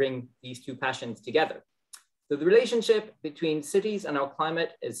where I'm bringing these 2 passions together. So the relationship between cities and our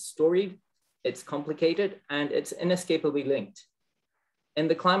climate is storied, it's complicated, and it's inescapably linked. In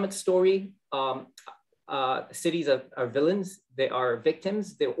the climate story, cities are villains, they are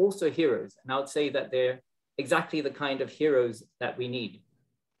victims, they're also heroes. And I would say that they're exactly the kind of heroes that we need.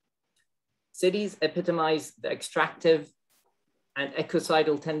 Cities epitomize the extractive and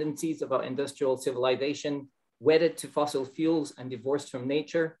ecocidal tendencies of our industrial civilization, wedded to fossil fuels and divorced from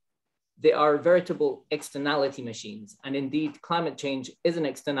nature. They are veritable externality machines. And indeed, climate change is an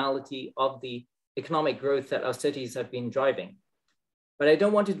externality of the economic growth that our cities have been driving. But I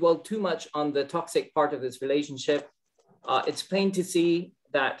don't want to dwell too much on the toxic part of this relationship. It's plain to see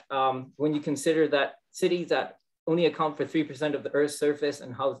that when you consider that cities that only account for 3% of the Earth's surface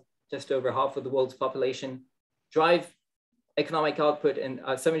and house just over half of the world's population, drive economic output and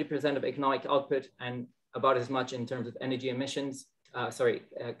 70% of economic output and about as much in terms of energy emissions,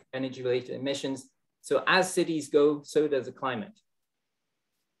 energy-related emissions. So as cities go, so does the climate.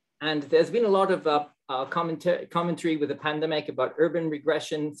 And there's been a lot of commentary with the pandemic about urban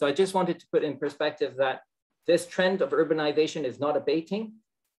regression. So I just wanted to put in perspective that this trend of urbanization is not abating.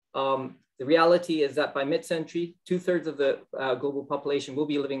 The reality is that by mid-century, 2/3 of the global population will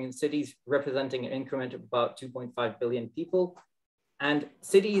be living in cities, representing an increment of about 2.5 billion people. And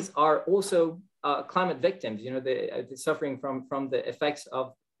cities are also climate victims. You know, they're suffering from the effects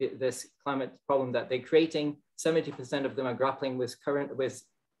of this climate problem that they're creating. 70% of them are grappling with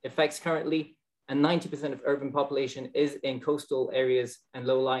effects currently, and 90% of urban population is in coastal areas and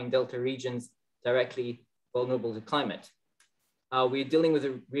low-lying delta regions directly vulnerable to climate. We're dealing with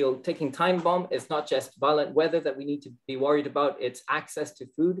a real ticking time bomb. It's not just violent weather that we need to be worried about, it's access to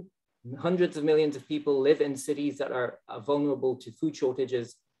food. Hundreds of millions of people live in cities that are vulnerable to food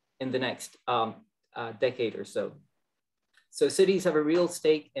shortages in the next decade or so. So cities have a real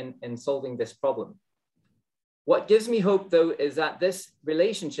stake in solving this problem. What gives me hope, though, is that this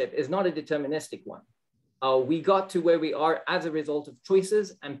relationship is not a deterministic one. We got to where we are as a result of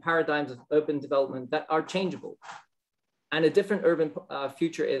choices and paradigms of urban development that are changeable. And a different urban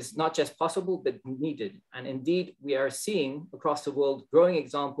future is not just possible, but needed. And indeed, we are seeing across the world growing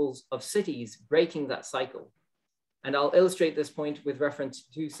examples of cities breaking that cycle. And I'll illustrate this point with reference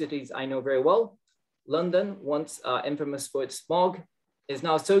to 2 cities I know very well. London, once infamous for its smog, is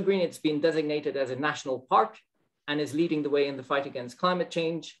now so green it's been designated as a national park and is leading the way in the fight against climate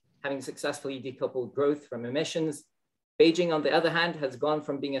change, having successfully decoupled growth from emissions. Beijing, on the other hand, has gone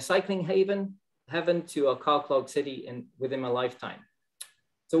from being a cycling haven heaven to a car clogged city within my lifetime.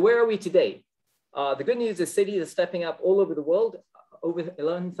 So where are we today? The good news is cities are stepping up all over the world. Over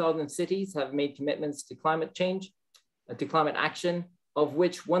 11,000 cities have made commitments to climate change, to climate action, of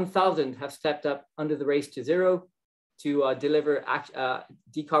which 1,000 have stepped up under the Race to Zero to deliver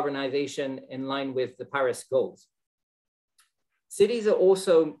decarbonization in line with the Paris goals. Cities are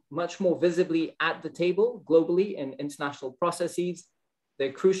also much more visibly at the table globally in international processes.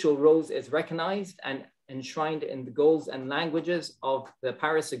 Their crucial roles is recognized and enshrined in the goals and languages of the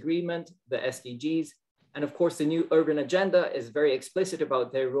Paris Agreement, the SDGs, and of course, the new urban agenda is very explicit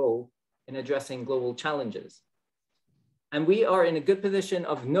about their role in addressing global challenges. And we are in a good position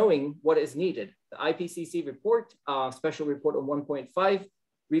of knowing what is needed. The IPCC report, special report on 1.5,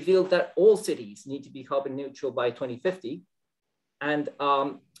 revealed that all cities need to be carbon neutral by 2050. And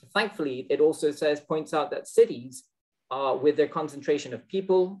thankfully, it also points out that cities, with their concentration of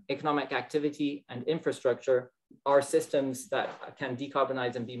people, economic activity, and infrastructure, are systems that can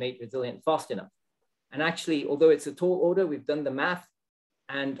decarbonize and be made resilient fast enough. And actually, although it's a tall order, we've done the math,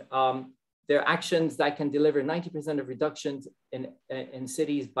 and there are actions that can deliver 90% of reductions in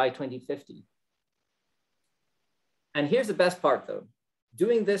cities by 2050. And here's the best part though.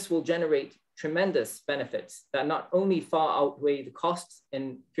 Doing this will generate tremendous benefits that not only far outweigh the costs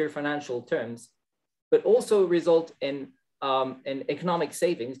in pure financial terms, but also result in economic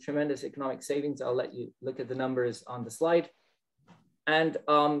savings, tremendous economic savings. I'll let you look at the numbers on the slide. And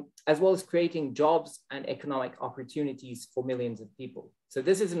as well as creating jobs and economic opportunities for millions of people. So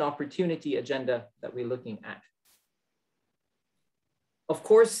this is an opportunity agenda that we're looking at. Of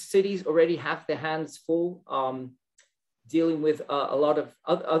course, cities already have their hands full dealing with a lot of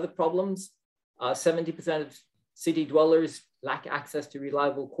other problems. 70% of city dwellers lack access to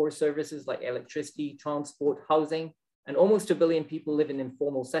reliable core services like electricity, transport, housing, and almost 1 billion people live in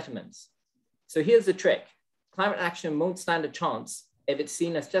informal settlements. So here's the trick. Climate action won't stand a chance if it's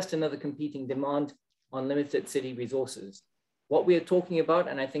seen as just another competing demand on limited city resources. What we are talking about,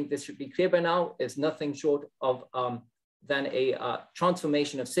 and I think this should be clear by now, is nothing short of than a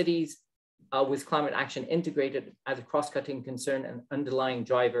transformation of cities with climate action integrated as a cross-cutting concern and underlying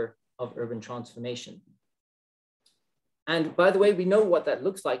driver of urban transformation. And by the way, we know what that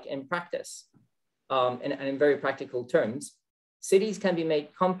looks like in practice and in very practical terms. Cities can be made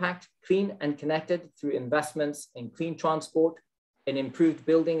compact, clean, and connected through investments in clean transport, in improved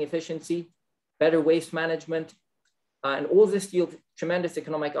building efficiency, better waste management, and all this yields tremendous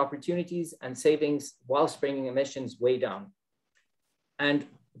economic opportunities and savings whilst bringing emissions way down. And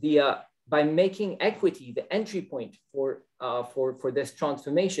by making equity the entry point for this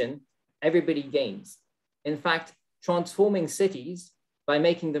transformation, everybody gains. In fact, transforming cities by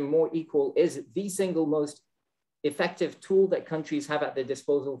making them more equal is the single most effective tool that countries have at their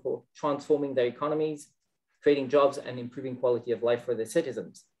disposal for transforming their economies, creating jobs, and improving quality of life for their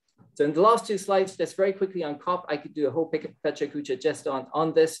citizens. So in the last two slides, just very quickly on COP, I could do a whole Pecha Kucha just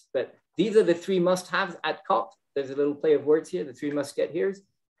on this, but these are the three must-haves at COP. There's a little play of words here, the three must-get-heres.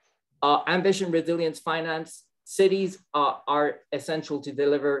 Ambition, resilience, finance. Cities are essential to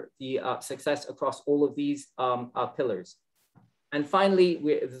deliver the success across all of these pillars. And finally,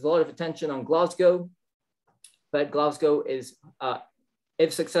 there's a lot of attention on Glasgow, but Glasgow is,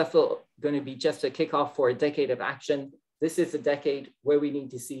 if successful, going to be just a kickoff for a decade of action. This is a decade where we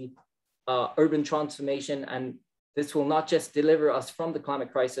need to see urban transformation, and this will not just deliver us from the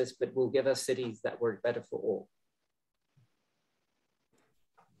climate crisis, but will give us cities that work better for all.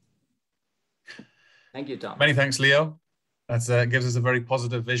 Thank you, Tom. Many thanks, Leo. That gives us a very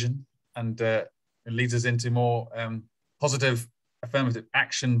positive vision, and it leads us into more positive affirmative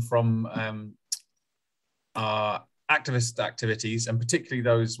action from our activist activities, and particularly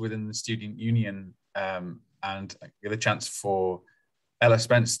those within the student union. And I give a chance for Ella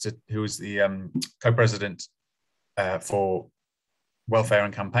Spence, who is the co-president for welfare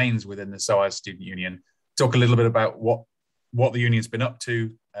and campaigns within the SOAS student union, talk a little bit about what the union's been up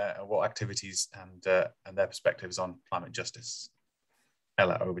to, what activities and their perspectives on climate justice.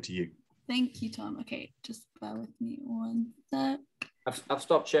 Ella, over to you. Thank you, Tom. Okay, just bear with me one sec. I've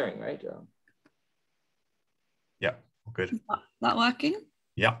stopped sharing, right? Yeah, all good. Is that working?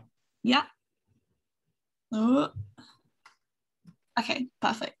 Yeah. Yeah. Oh. Okay,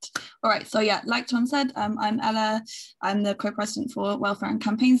 perfect. All right, so yeah, like Tom said, I'm Ella. I'm the co-president for Welfare and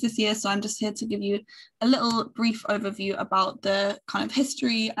Campaigns this year, so I'm just here to give you a little brief overview about the kind of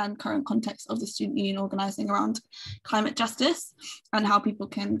history and current context of the student union organising around climate justice and how people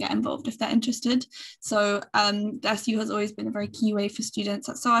can get involved if they're interested. So the SU has always been a very key way for students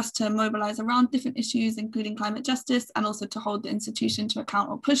at SOAS to mobilise around different issues, including climate justice, and also to hold the institution to account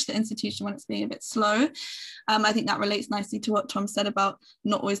or push the institution when it's being a bit slow. I think that relates nicely to what Tom said about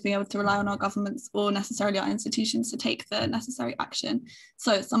not always being able to rely on our governments or necessarily our institutions to take the necessary action.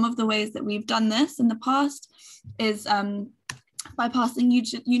 So some of the ways that we've done this in the past is by passing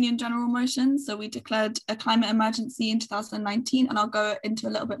union general motions. So we declared a climate emergency in 2019, and I'll go into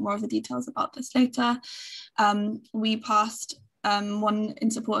a little bit more of the details about this later. We passed one in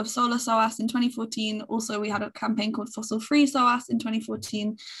support of solar SOAS in 2014. Also, we had a campaign called Fossil Free SOAS in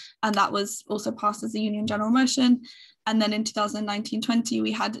 2014, and that was also passed as a union general motion. And then in 2019-20,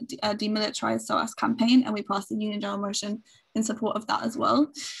 we had a demilitarized SOAS campaign, and we passed a union general motion in support of that as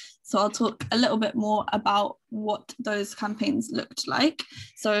well. So I'll talk a little bit more about what those campaigns looked like.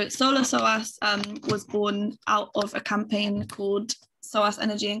 So Solar SOAS was born out of a campaign called SOAS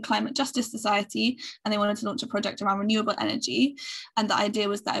Energy and Climate Justice Society, and they wanted to launch a project around renewable energy. And the idea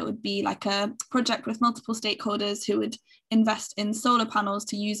was that it would be like a project with multiple stakeholders who would invest in solar panels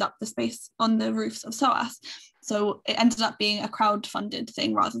to use up the space on the roofs of SOAS. So it ended up being a crowd-funded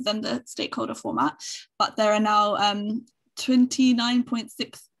thing rather than the stakeholder format. But there are now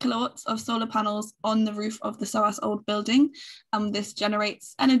 29.6 kilowatts of solar panels on the roof of the SOAS old building. This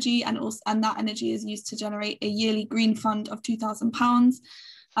generates energy, and that energy is used to generate a yearly green fund of £2,000,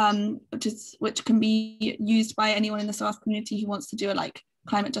 which can be used by anyone in the SOAS community who wants to do a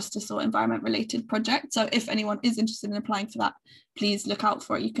climate justice or environment related project. So if anyone is interested in applying for that, please look out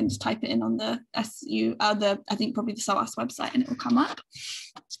for it. You can just type it in on the SU, I think probably the SOAS website, and it will come up.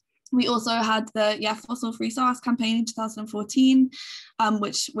 We also had the Fossil Free SOAS campaign in 2014,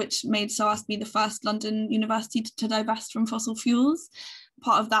 which made SOAS be the first London university to divest from fossil fuels.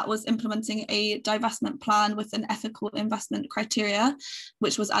 Part of that was implementing a divestment plan with an ethical investment criteria,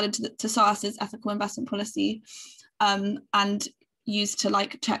 which was added to SOAS's ethical investment policy, and used to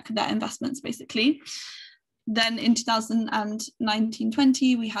check their investments basically. Then in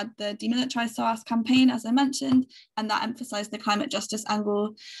 2019-20, we had the demilitarized SOAS campaign, as I mentioned, and that emphasized the climate justice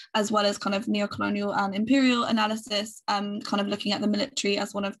angle, as well as kind of neocolonial and imperial analysis, kind of looking at the military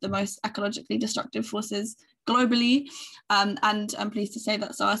as one of the most ecologically destructive forces globally. And I'm pleased to say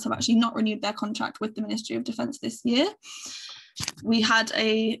that SOAS have actually not renewed their contract with the Ministry of Defence this year. We had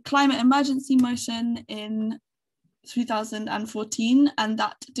a climate emergency motion in 2014, and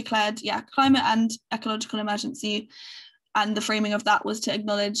that declared climate and ecological emergency, and the framing of that was to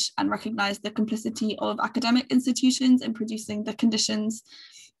acknowledge and recognize the complicity of academic institutions in producing the conditions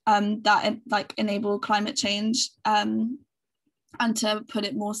that enable climate change, and to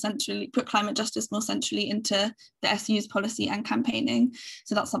put climate justice more centrally into the SU's policy and campaigning.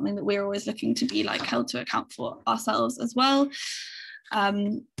 So that's something that we're always looking to be held to account for ourselves as well.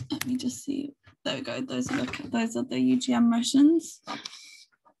 Let me just see. There we go, those are the UGM motions.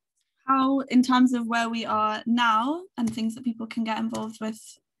 How, in terms of where we are now and things that people can get involved with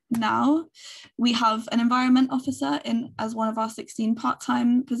now, we have an environment officer as one of our 16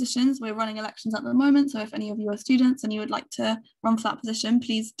 part-time positions. We're running elections at the moment, so if any of you are students and you would like to run for that position,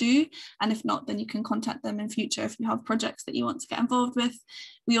 please do. And if not, then you can contact them in future if you have projects that you want to get involved with.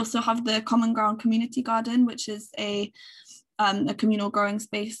 We also have the Common Ground Community Garden, which is a communal growing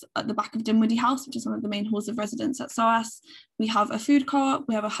space at the back of Dinwiddie House, which is one of the main halls of residence at SOAS. We have a food co-op,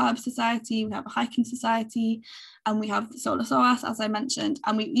 we have a herb society, we have a hiking society, and we have Solar SOAS, as I mentioned.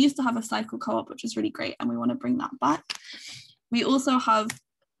 And we used to have a cycle co-op, which was really great, and we want to bring that back. We also have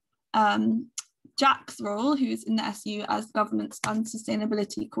Jack's role, who's in the SU as governance and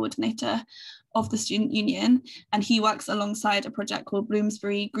sustainability coordinator of the student union, and he works alongside a project called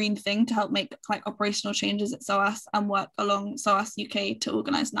Bloomsbury Green Thing to help make operational changes at SOAS and work along SOAS UK to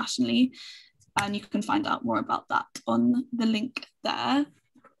organise nationally. And you can find out more about that on the link there.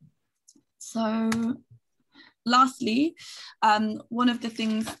 So lastly, one of the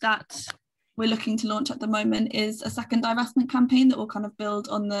things that we're looking to launch at the moment is a second divestment campaign that will kind of build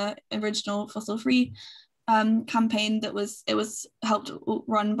on the original Fossil Free campaign that was helped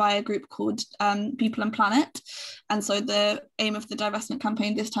run by a group called People and Planet. And so the aim of the divestment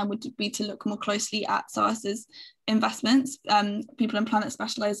campaign this time would be to look more closely at SOAS's investments. People in Planet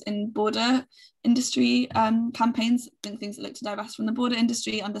specialize in border industry campaigns, doing things that look to divest from the border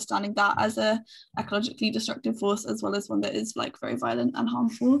industry, understanding that as a ecologically destructive force, as well as one that is like very violent and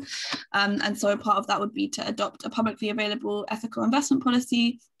harmful. And so part of that would be to adopt a publicly available ethical investment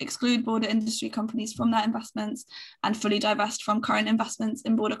policy, exclude border industry companies from their investments, and fully divest from current investments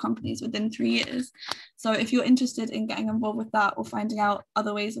in border companies within 3 years. So if you're interested in getting involved with that or finding out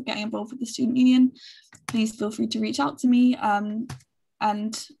other ways of getting involved with the student union, please feel free to reach out to me. And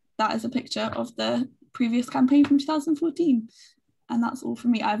that is a picture of the previous campaign from 2014. And that's all from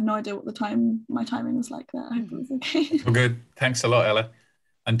me. I have no idea what my timing was like there. I hope it was okay. Well, good. Thanks a lot, Ella.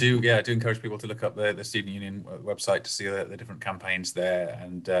 And do encourage people to look up the Student Union website to see the different campaigns there,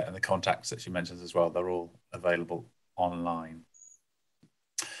 and the contacts that she mentions as well. They're all available online.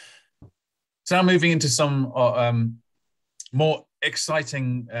 So now moving into some more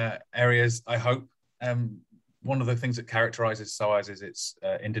exciting areas, I hope. One of the things that characterizes SOAS is its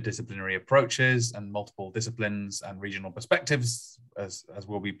interdisciplinary approaches and multiple disciplines and regional perspectives, as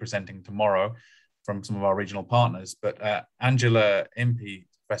we'll be presenting tomorrow from some of our regional partners. But Angela Impey,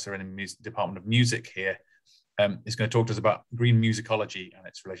 professor in the Department of Music here, is going to talk to us about green musicology and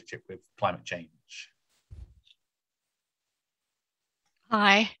its relationship with climate change.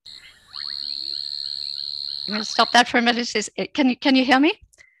 Hi. I'm going to stop that for a minute. Can you hear me?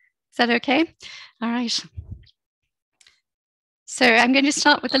 Is that okay? All right. So I'm going to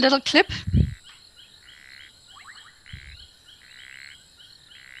start with a little clip.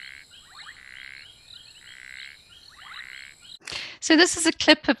 So this is a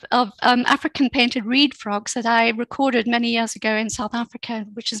clip of African painted reed frogs that I recorded many years ago in South Africa,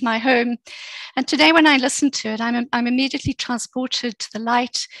 which is my home. And today when I listen to it, I'm immediately transported to the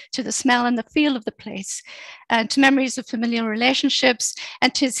light, to the smell and the feel of the place, and to memories of familiar relationships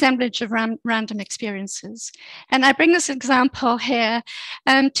and to assemblage of random experiences. And I bring this example here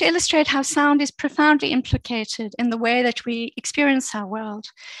to illustrate how sound is profoundly implicated in the way that we experience our world.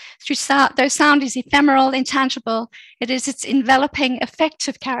 Though sound is ephemeral, intangible, it is its enveloping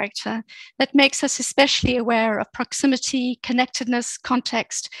affective character that makes us especially aware of proximity, connectedness,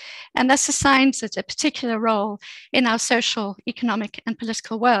 context, and thus assigns it a particular role in our social, economic, and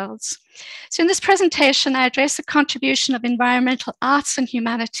political worlds. So in this presentation, I address the contribution of environmental arts and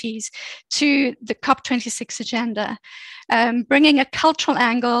humanities to the COP26 agenda, bringing a cultural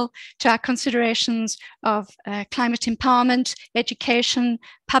angle to our considerations of climate empowerment, education,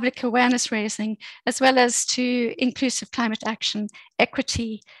 public awareness raising, as well as to inclusive climate action,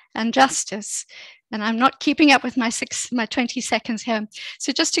 equity, and justice. And I'm not keeping up with my 20 seconds here.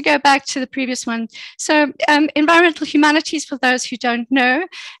 So just to go back to the previous one. So environmental humanities, for those who don't know,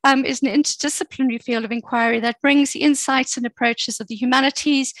 is an interdisciplinary field of inquiry that brings the insights and approaches of the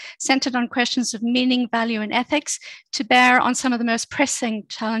humanities centered on questions of meaning, value, and ethics to bear on some of the most pressing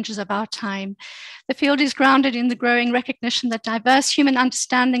challenges of our time. The field is grounded in the growing recognition that diverse human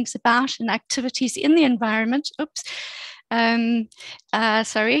understandings about and activities in the environment, are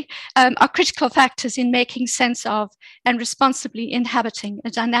critical factors in making sense of and responsibly inhabiting a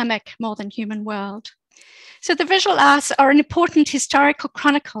dynamic, more than human world. So the visual arts are an important historical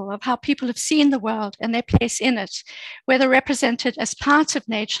chronicle of how people have seen the world and their place in it, whether represented as parts of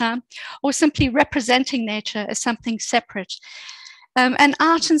nature or simply representing nature as something separate. And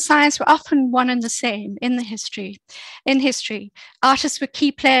art and science were often one and the same in history. Artists were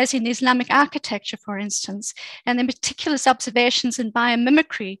key players in Islamic architecture, for instance, and their meticulous observations and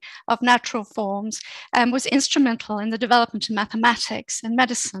biomimicry of natural forms was instrumental in the development of mathematics and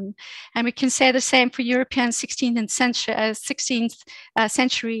medicine. And we can say the same for European 16th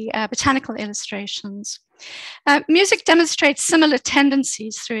century botanical illustrations. Music demonstrates similar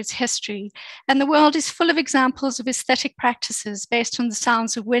tendencies through its history, and the world is full of examples of aesthetic practices based on the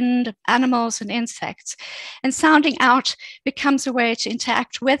sounds of wind, of animals and insects. And sounding out becomes a way to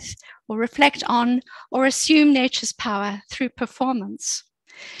interact with or reflect on or assume nature's power through performance.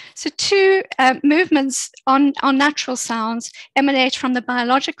 So two movements on natural sounds emanate from the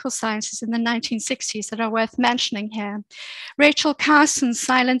biological sciences in the 1960s that are worth mentioning here. Rachel Carson's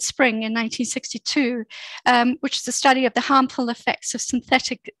Silent Spring in 1962, which is a study of the harmful effects of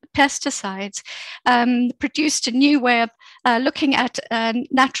synthetic pesticides, produced a new way of looking at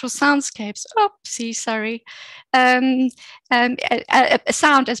natural soundscapes. A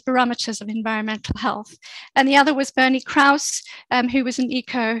sound as barometers of environmental health. And the other was Bernie Krause, who was an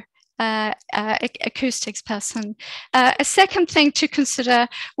acoustics person. A second thing to consider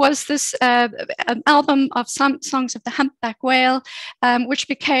was this album of some songs of the Humpback Whale, which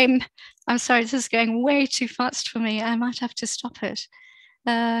became, I'm sorry, this is going way too fast for me. I might have to stop it.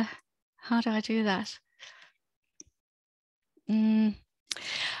 How do I do that?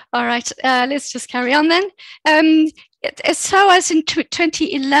 All right, let's just carry on then. SOAS in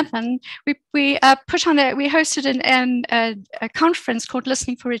 2011, we hosted a conference called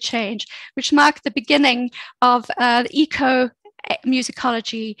Listening for a Change, which marked the beginning of eco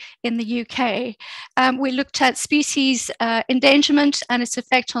musicology in the UK. We looked at species endangerment and its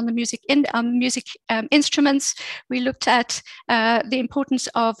effect on the music instruments. We looked at the importance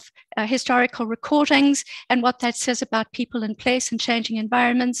of historical recordings and what that says about people in place and changing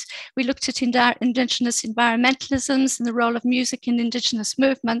environments. We looked at Indigenous environmentalisms and the role of music in Indigenous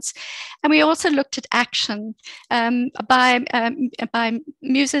movements. And we also looked at action by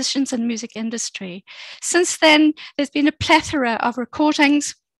musicians and music industry. Since then, there's been a plethora of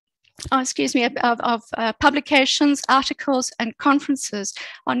recordings, of publications, articles, and conferences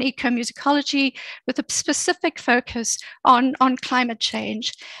on ecomusicology with a specific focus on climate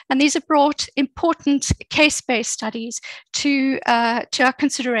change. And these have brought important case-based studies to our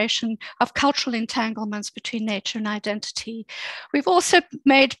consideration of cultural entanglements between nature and identity. We've also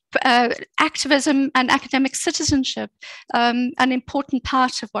made activism and academic citizenship an important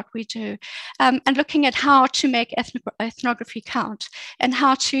part of what we do, and looking at how to make ethnography count and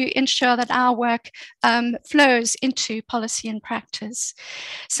how to ensure that our work flows into policy and practice.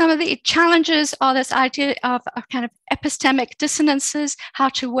 Some of the challenges are this idea of kind of epistemic dissonances, how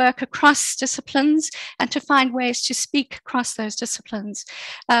to work across disciplines and to find ways to speak across those disciplines,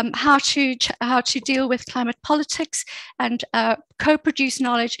 how to deal with climate politics and co-produce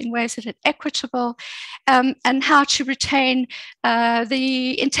knowledge in ways that are equitable, and how to retain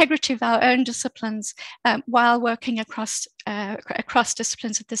the integrity of our own disciplines while working across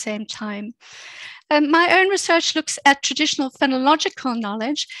disciplines at the same time. My own research looks at traditional phenological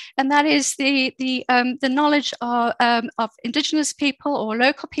knowledge, and that is the knowledge of Indigenous people or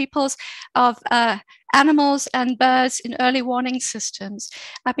local peoples of animals and birds in early warning systems.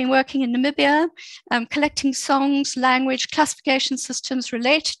 I've been working in Namibia, collecting songs, language, classification systems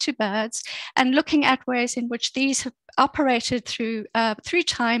related to birds, and looking at ways in which these have operated through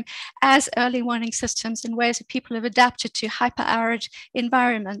time as early warning systems in ways that people have adapted to hyper-arid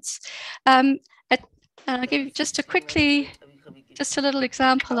environments. I'll give you just a little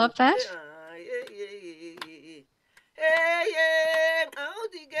example of that.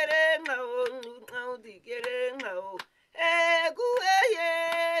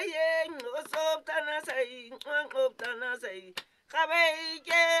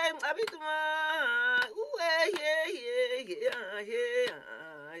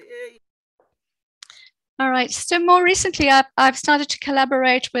 All right, so more recently, I've started to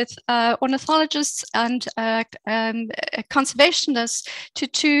collaborate with ornithologists and conservationists to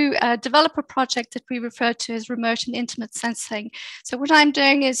develop a project that we refer to as remote and intimate sensing. So what I'm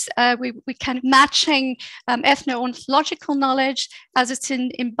doing is we kind of matching ethno-ornithological knowledge as it's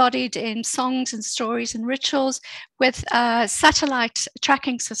embodied in songs and stories and rituals with satellite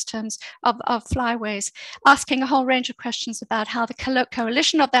tracking systems of flyways, asking a whole range of questions about how the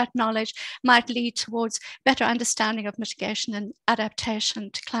coalition of that knowledge might lead towards better understanding of mitigation and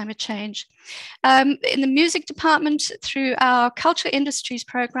adaptation to climate change. In the music department, through our culture industries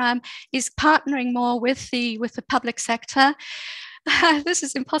program, is partnering more with the public sector. This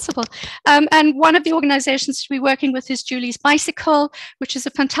is impossible. And one of the organizations to be working with is Julie's Bicycle, which is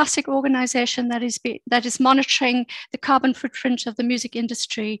a fantastic organization that is monitoring the carbon footprint of the music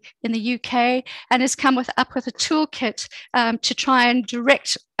industry in the UK and has come up with a toolkit to try and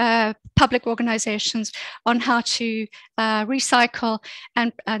direct public organizations on how to recycle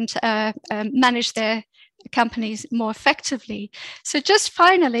and manage their companies more effectively. So just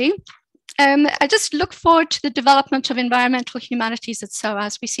finally, I just look forward to the development of environmental humanities at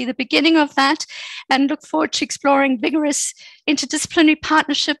SOAS. We see the beginning of that and look forward to exploring vigorous interdisciplinary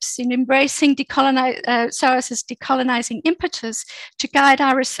partnerships in embracing SOAS's decolonizing impetus to guide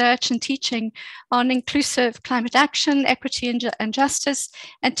our research and teaching on inclusive climate action, equity and justice,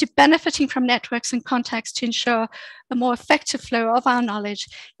 and to benefiting from networks and contacts to ensure a more effective flow of our knowledge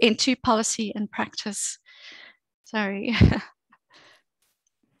into policy and practice. Sorry.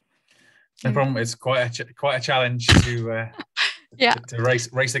 No problem. It's quite a challenge to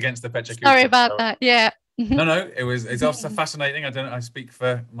race against the Pecha. Sorry about that. Yeah. No. It's also fascinating. I speak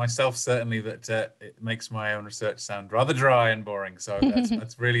for myself certainly that it makes my own research sound rather dry and boring. So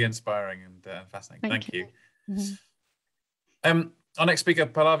that's really inspiring and fascinating. Thank you. Our next speaker,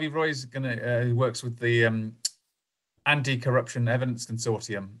 Pallavi Roy, is who works with the Anti-Corruption Evidence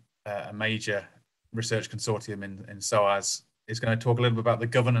Consortium, a major research consortium in SOAS. Is going to talk a little bit about the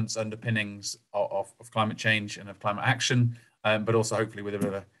governance underpinnings of climate change and of climate action, but also hopefully with a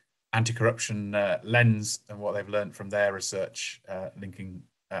bit of anti-corruption lens and what they've learned from their research linking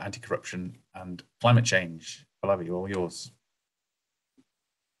anti-corruption and climate change. Pallavi, all yours.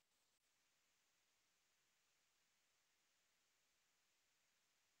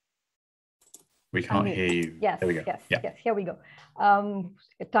 We can't hear you. Yes, there we go. Yes, here we go.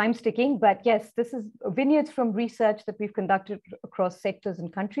 Time's ticking, but yes, this is vineyards from research that we've conducted across sectors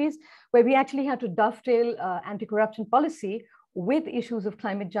and countries, where we actually had to dovetail anti-corruption policy with issues of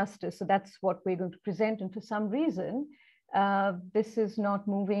climate justice. So that's what we're going to present. And for some reason, this is not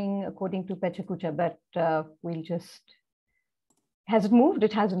moving according to Pechakucha, but we'll just, has it moved?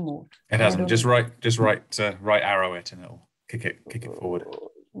 It hasn't moved. It hasn't, just right arrow it and it'll kick it forward.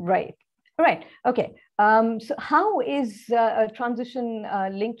 Right. Right. Okay. So how is a transition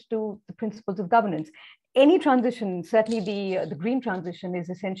linked to the principles of governance? Any transition, certainly the green transition, is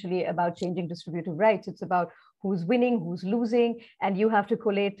essentially about changing distributive rights. It's about who's winning, who's losing, and you have to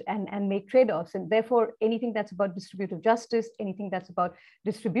collate and make trade-offs. And therefore, anything that's about distributive justice, anything that's about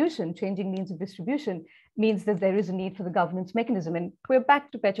distribution, changing means of distribution, means that there is a need for the governance mechanism. And we're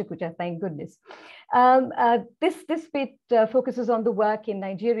back to Pechakucha, thank goodness. This bit focuses on the work in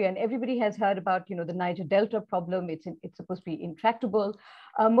Nigeria, and everybody has heard about, the Niger Delta problem. It's supposed to be intractable.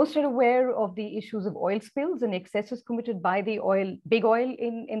 Most are aware of the issues of oil spills and excesses committed by the big oil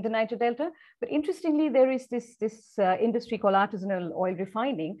in the Niger Delta. But interestingly, there is this industry called artisanal oil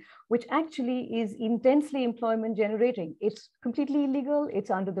refining, which actually is intensely employment generating. It's completely illegal. It's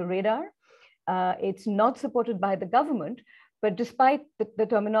under the radar. It's not supported by the government. But despite the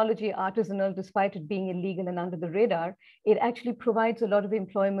terminology artisanal, despite it being illegal and under the radar, it actually provides a lot of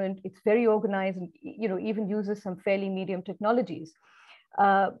employment. It's very organized and even uses some fairly medium technologies.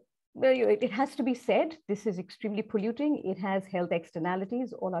 It has to be said, this is extremely polluting. It has health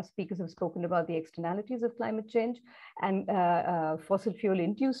externalities. All our speakers have spoken about the externalities of climate change and fossil fuel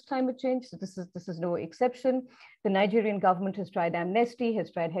induced climate change. So this is no exception. The Nigerian government has tried amnesty,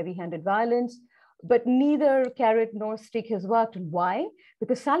 has tried heavy-handed violence, but neither carrot nor stick has worked. Why?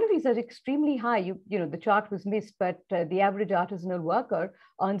 Because salaries are extremely high. The chart was missed, but the average artisanal worker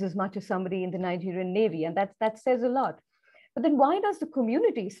earns as much as somebody in the Nigerian Navy, and that says a lot. But then why does the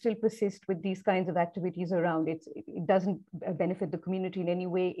community still persist with these kinds of activities around? It doesn't benefit the community in any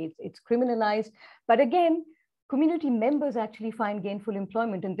way. It's criminalized. But again, community members actually find gainful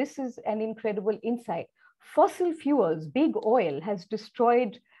employment. And this is an incredible insight. Fossil fuels, big oil, has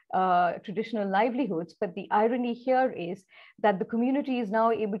destroyed traditional livelihoods. But the irony here is that the community is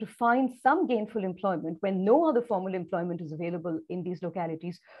now able to find some gainful employment when no other formal employment is available in these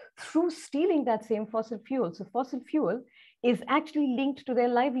localities through stealing that same fossil fuel. So fossil fuel is actually linked to their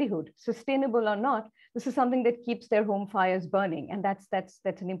livelihood, sustainable or not. This is something that keeps their home fires burning. And that's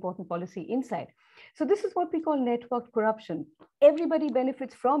an important policy insight. So this is what we call networked corruption. Everybody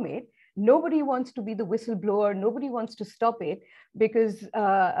benefits from it. Nobody wants to be the whistleblower. Nobody wants to stop it because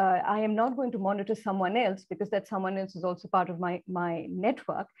I am not going to monitor someone else because that someone else is also part of my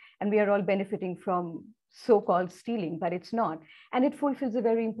network. And we are all benefiting from so-called stealing, but it's not. And it fulfills a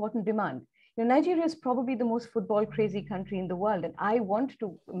very important demand. Nigeria is probably the most football crazy country in the world. And I want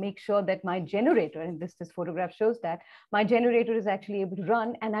to make sure that my generator, and this photograph shows that, my generator is actually able to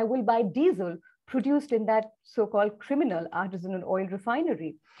run, and I will buy diesel produced in that so-called criminal artisanal oil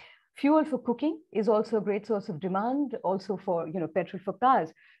refinery. Fuel for cooking is also a great source of demand, also for petrol for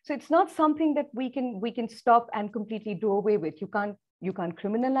cars. So it's not something that we can stop and completely do away with. You can't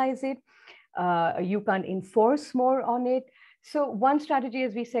criminalize it. You can't enforce more on it. So one strategy,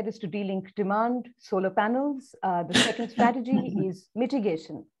 as we said, is to de-link demand, solar panels. The second strategy is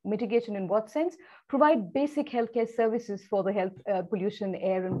mitigation. Mitigation in what sense? Provide basic healthcare services for the health, pollution,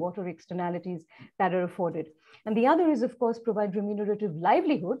 air and water externalities that are afforded. And the other is, of course, provide remunerative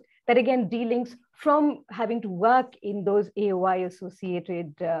livelihood that again de-links from having to work in those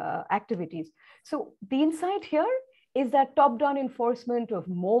AOI-associated activities. So the insight here is that top-down enforcement of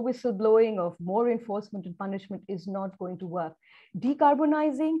more whistleblowing, of more enforcement and punishment is not going to work.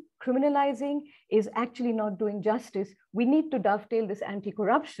 Decarbonizing, criminalizing is actually not doing justice. We need to dovetail this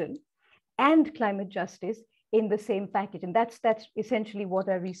anti-corruption and climate justice in the same package. And that's essentially what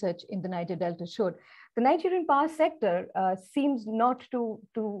our research in the Niger Delta showed. The Nigerian power sector seems not to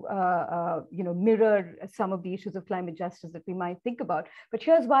mirror some of the issues of climate justice that we might think about. But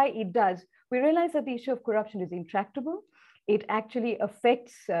here's why it does. We realize that the issue of corruption is intractable. It actually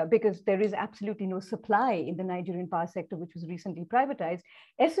affects, because there is absolutely no supply in the Nigerian power sector, which was recently privatized.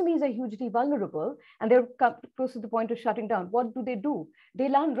 SMEs are hugely vulnerable, and they're close to the point of shutting down. What do? They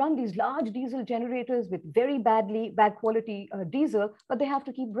run these large diesel generators with very bad quality diesel, but they have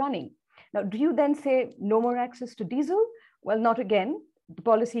to keep running. Now, do you then say no more access to diesel? Well, not again. the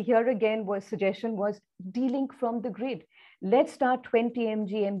policy here again suggestion was delink from the grid. Let's start 20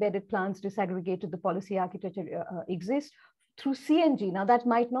 mg embedded plants disaggregated. The policy architecture exists through CNG. Now that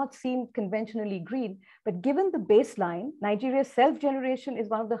might not seem conventionally green, but given the baseline, Nigeria's self-generation is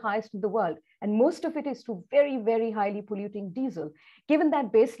one of the highest in the world. And most of it is through very, very highly polluting diesel. Given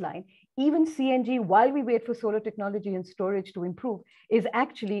that baseline, even CNG, while we wait for solar technology and storage to improve, is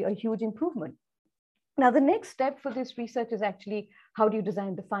actually a huge improvement. Now, the next step for this research is actually, how do you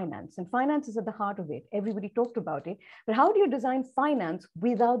design the finance? And finance is at the heart of it. Everybody talked about it, but how do you design finance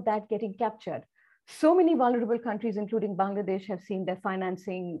without that getting captured? So many vulnerable countries, including Bangladesh, have seen their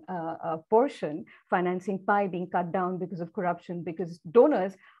financing financing pie being cut down because of corruption, because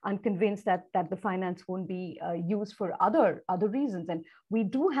donors are convinced that the finance won't be used for other reasons. And we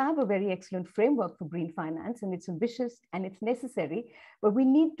do have a very excellent framework for green finance, and it's ambitious and it's necessary, but we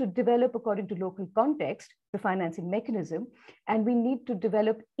need to develop according to local context the financing mechanism, and we need to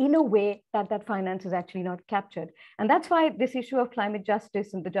develop in a way that that finance is actually not captured. And that's why this issue of climate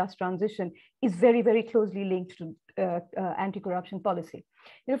justice and the just transition is very, very closely linked to anti-corruption policy.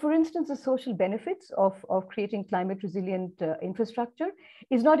 You know, for instance, the social benefits of creating climate resilient infrastructure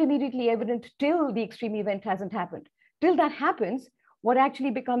is not immediately evident till the extreme event hasn't happened. Till that happens, what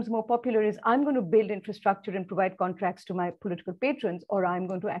actually becomes more popular is, I'm going to build infrastructure and provide contracts to my political patrons, or I'm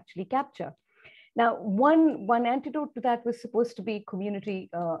going to actually capture. Now, one antidote to that was supposed to be community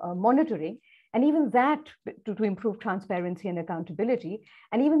monitoring, and even that to improve transparency and accountability.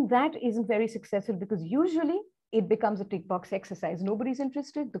 And even that isn't very successful, because usually it becomes a tick box exercise. Nobody's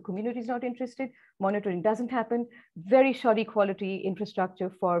interested, the community is not interested, monitoring doesn't happen, very shoddy quality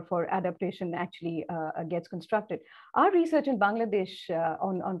infrastructure for adaptation actually gets constructed. Our research in Bangladesh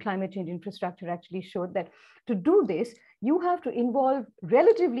on climate change infrastructure actually showed that to do this, you have to involve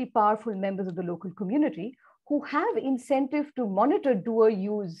relatively powerful members of the local community who have incentive to monitor dual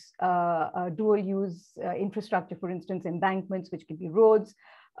use infrastructure, for instance, embankments, which can be roads,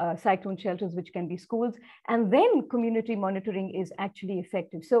 cyclone shelters, which can be schools, and then community monitoring is actually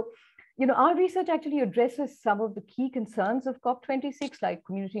effective. So, you know, our research actually addresses some of the key concerns of COP26, like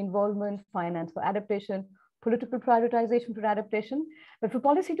community involvement, finance for adaptation, political prioritization for adaptation. But for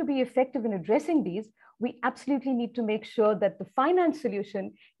policy to be effective in addressing these, we absolutely need to make sure that the finance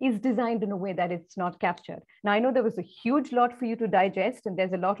solution is designed in a way that it's not captured. Now, I know there was a huge lot for you to digest, and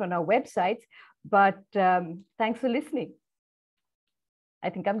there's a lot on our websites, but thanks for listening. I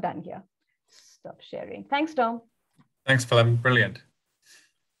think I'm done here. Stop sharing. Thanks, Tom. Thanks, Pallavi. Brilliant.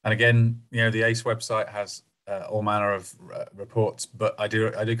 And again, you know, the ACE website has all manner of reports, but I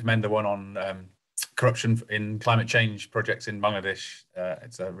do commend the one on corruption in climate change projects in Bangladesh.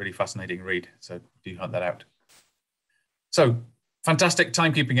 It's a really fascinating read, so do hunt that out. So, fantastic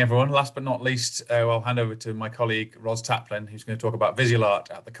timekeeping, everyone. Last but not least, I'll hand over to my colleague, Ros Taplin, who's going to talk about visual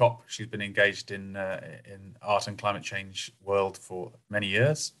art at the COP. She's been engaged in art and climate change world for many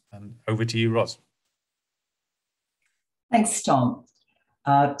years. And over to you, Ros. Thanks, Tom.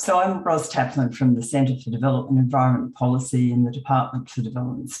 So I'm Ros Taplin from the Centre for Development and Environment Policy in the Department for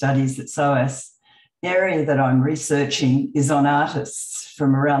Development Studies at SOAS. The area that I'm researching is on artists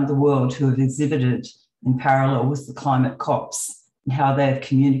from around the world who have exhibited in parallel with the climate COPs and how they have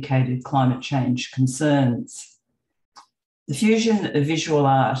communicated climate change concerns. The fusion of visual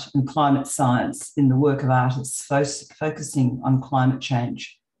art and climate science in the work of artists focusing on climate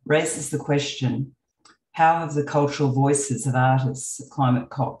change raises the question, how have the cultural voices of artists at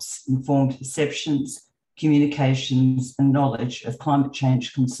climate COPs informed perceptions, communications, and knowledge of climate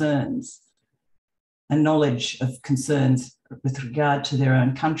change concerns, and knowledge of concerns with regard to their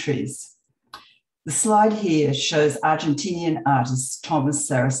own countries? The slide here shows Argentinian artist Thomas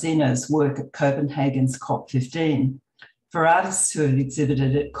Saraceno's work at Copenhagen's COP15. For artists who have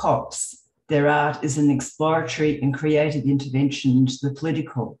exhibited at COPs, their art is an exploratory and creative intervention into the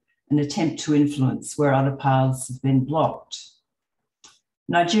political, an attempt to influence where other paths have been blocked.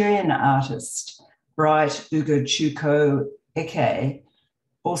 Nigerian artist Bright Ugochukwu Eke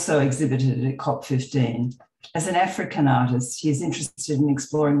also exhibited at COP15. As an African artist, he is interested in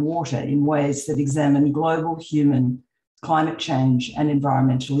exploring water in ways that examine global human climate change and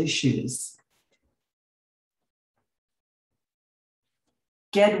environmental issues.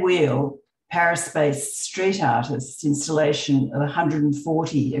 Gad Wheel, Paris-based street artist's installation of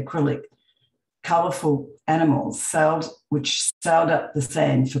 140 acrylic colourful animals which sailed up the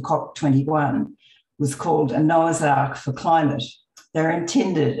Seine for COP21, was called A Noah's Ark for Climate. They're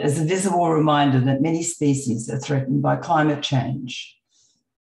intended as a visible reminder that many species are threatened by climate change.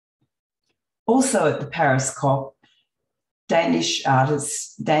 Also at the Paris COP, Danish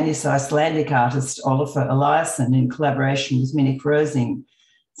Icelandic artist Olafur Eliasson, in collaboration with Minnick Rosing,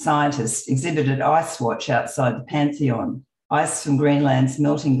 scientists, exhibited Ice Watch outside the Pantheon. Ice from Greenland's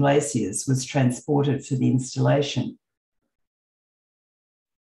melting glaciers was transported for the installation.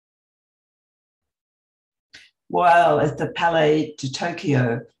 While at the Palais de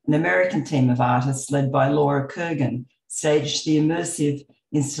Tokyo, an American team of artists led by Laura Kurgan staged the immersive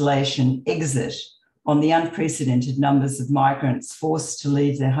installation Exit on the unprecedented numbers of migrants forced to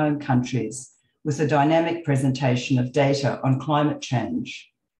leave their home countries, with a dynamic presentation of data on climate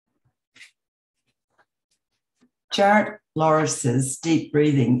change. Jarrett Lawrence's Deep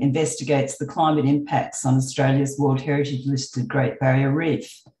Breathing investigates the climate impacts on Australia's World Heritage listed Great Barrier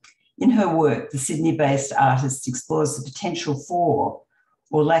Reef. In her work, the Sydney-based artist explores the potential for,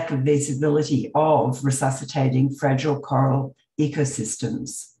 or lack of visibility of, resuscitating fragile coral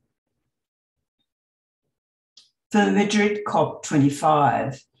ecosystems. For the Madrid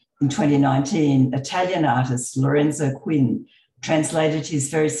COP25 in 2019, Italian artist Lorenzo Quinn translated his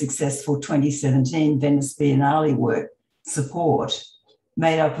very successful 2017 Venice Biennale work, Support,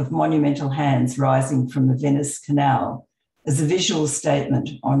 made up of monumental hands rising from the Venice Canal, as a visual statement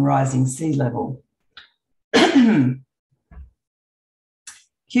on rising sea level.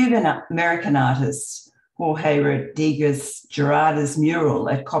 Cuban-American artist Jorge Rodriguez Gerarda's mural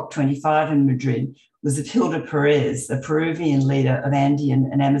at COP25 in Madrid was of Hilda Perez, a Peruvian leader of Andean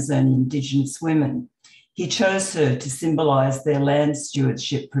and Amazonian indigenous women. He chose her to symbolize their land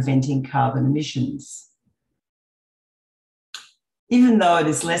stewardship preventing carbon emissions. Even though it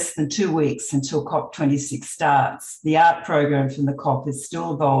is less than 2 weeks until COP26 starts, the art program from the COP is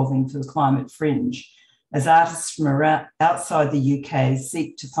still evolving for the climate fringe, as artists from outside the UK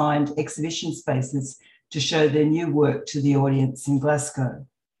seek to find exhibition spaces to show their new work to the audience in Glasgow.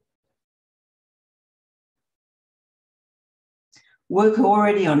 Work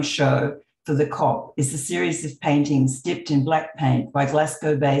already on show for the COP is a series of paintings dipped in black paint by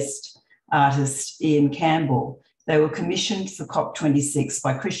Glasgow-based artist Ian Campbell. They were commissioned for COP26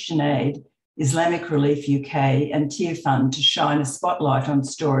 by Christian Aid, Islamic Relief UK and Tear Fund to shine a spotlight on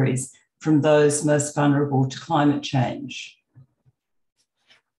stories from those most vulnerable to climate change.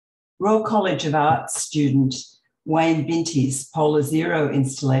 Royal College of Art student Wayne Binty's Polar Zero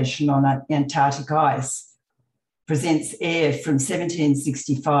installation on Antarctic ice presents air from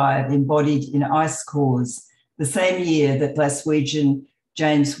 1765 embodied in ice cores, the same year that Glaswegian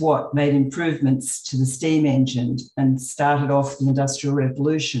James Watt made improvements to the steam engine and started off the Industrial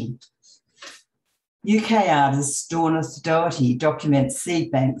Revolution. UK artist Dornath Doherty documents seed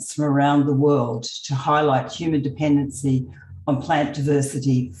banks from around the world to highlight human dependency on plant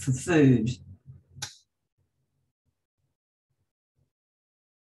diversity for food.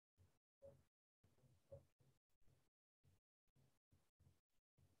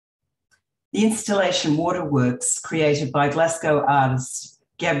 The installation Waterworks, created by Glasgow artist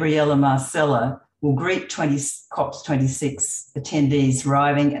Gabriella Marcella, will greet COP26 attendees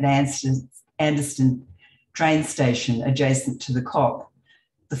arriving at Anderston train station adjacent to the COP.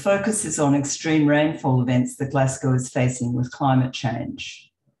 The focus is on extreme rainfall events that Glasgow is facing with climate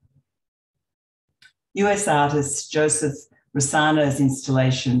change. US artist Joseph Rossano's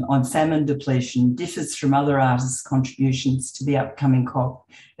installation on salmon depletion differs from other artists' contributions to the upcoming COP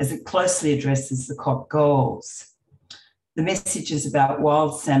as it closely addresses the COP goals. The message is about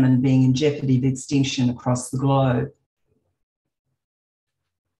wild salmon being in jeopardy of extinction across the globe.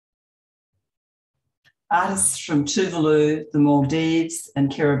 Artists from Tuvalu, the Maldives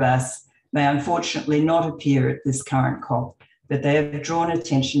and Kiribati may unfortunately not appear at this current COP, but they have drawn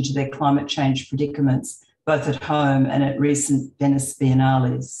attention to their climate change predicaments both at home and at recent Venice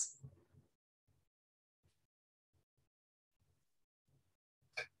Biennales.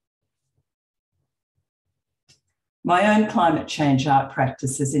 My own climate change art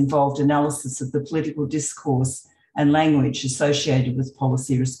practice has involved analysis of the political discourse and language associated with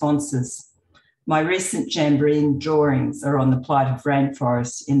policy responses. My recent Jamboree drawings are on the plight of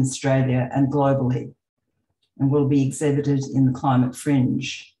rainforests in Australia and globally, and will be exhibited in the Climate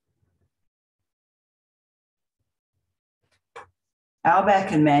Fringe.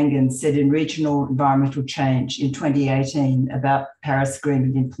 Albach and Mangan said in Regional Environmental Change in 2018 about Paris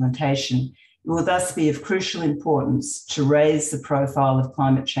Agreement implementation, it will thus be of crucial importance to raise the profile of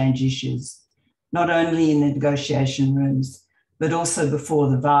climate change issues, not only in the negotiation rooms, but also before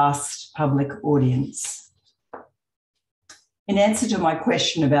the vast public audience. In answer to my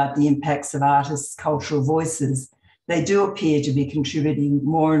question about the impacts of artists' cultural voices, they do appear to be contributing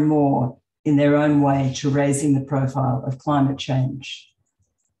more and more in their own way to raising the profile of climate change.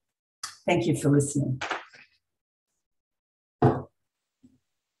 Thank you for listening.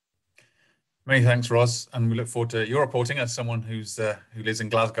 Many thanks, Ros, and we look forward to your reporting as someone who lives in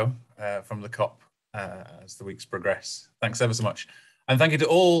Glasgow from the COP as the weeks progress. Thanks ever so much. And thank you to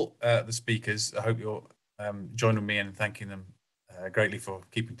all the speakers. I hope you'll join with me in thanking them greatly for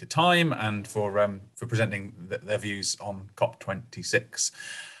keeping to time and for presenting their views on COP26.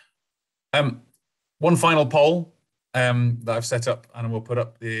 One final poll that I've set up, and we'll put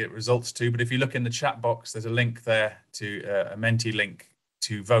up the results too, but if you look in the chat box, there's a link there to a Menti link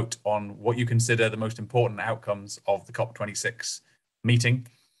to vote on what you consider the most important outcomes of the COP26 meeting.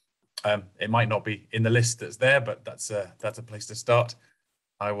 It might not be in the list that's there, but that's a place to start.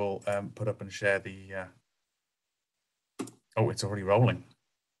 I will put up and share the, oh, it's already rolling.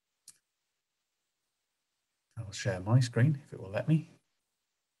 I will share my screen if it will let me.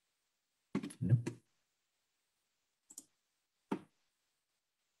 Nope.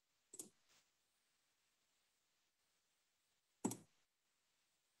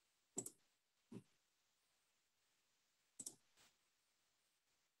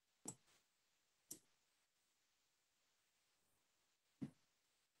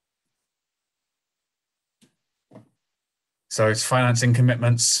 So it's financing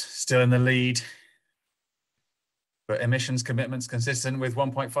commitments still in the lead, but emissions commitments consistent with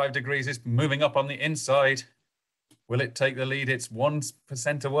 1.5 degrees is moving up on the inside. Will it take the lead? It's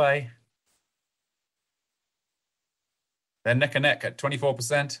 1% away. They're neck and neck at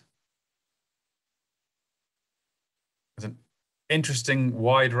 24%. There's an interesting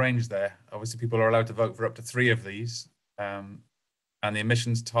wide range there. Obviously, people are allowed to vote for up to 3 of these. And the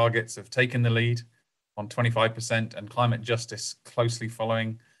emissions targets have taken the lead on 25%, and climate justice closely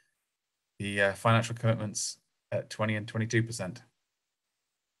following the financial commitments at 20 and 22%.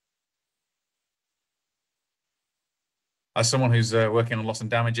 As someone who's working on loss and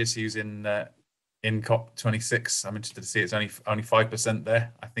damage issues in COP26, I'm interested to see it's only 5%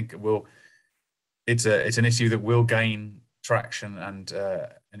 there. I think it's an issue that will gain traction and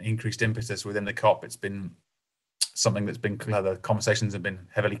an increased impetus within the COP. It's been something that's been, the conversations have been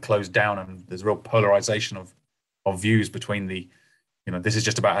heavily closed down, and there's real polarization of views between the, this is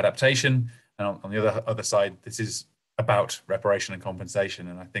just about adaptation, and on the other side, this is about reparation and compensation.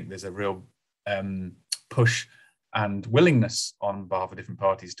 And I think there's a real push and willingness on behalf of different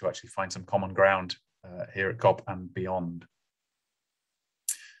parties to actually find some common ground here at COP and beyond.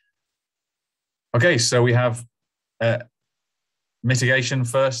 Okay, so we have mitigation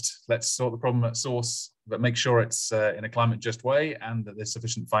first. Let's sort the problem at source, but make sure it's in a climate just way and that there's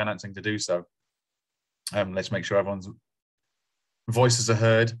sufficient financing to do so. Let's make sure everyone's voices are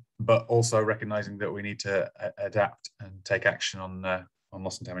heard, but also recognizing that we need to adapt and take action on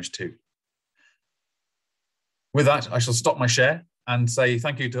loss and damage too. With that, I shall stop my share and say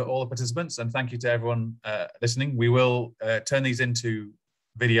thank you to all the participants and thank you to everyone listening. We will turn these into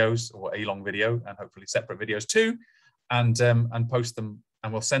videos, or a long video, and hopefully separate videos too, and post them,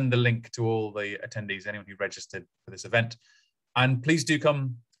 and we'll send the link to all the attendees, anyone who registered for this event. And please do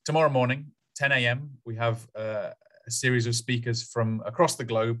come tomorrow morning, 10 a.m. We have a series of speakers from across the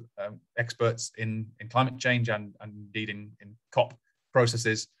globe, experts in climate change and indeed in COP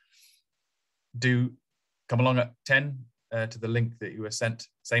processes. Do come along at 10 to the link that you were sent,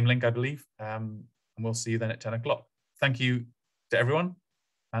 same link, I believe, and we'll see you then at 10 o'clock. Thank you to everyone,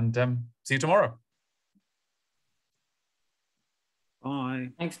 and see you tomorrow. Bye.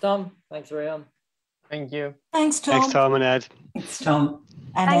 Thanks, Tom. Thanks, Rayon. Thank you. Thanks, Tom. Thanks, Tom and Ed. Thanks, Tom.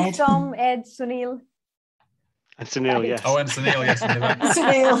 And Thanks, Ed. Tom, Ed, Sunil. And Sunil, yes. Oh, and Sunil, yes.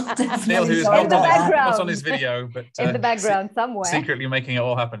 Sunil, definitely. Sunil, who's Sorry not about that. not on his video, but in the background somewhere. secretly making it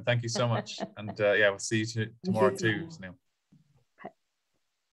all happen. Thank you so much. And yeah, we'll see you tomorrow too, Sunil.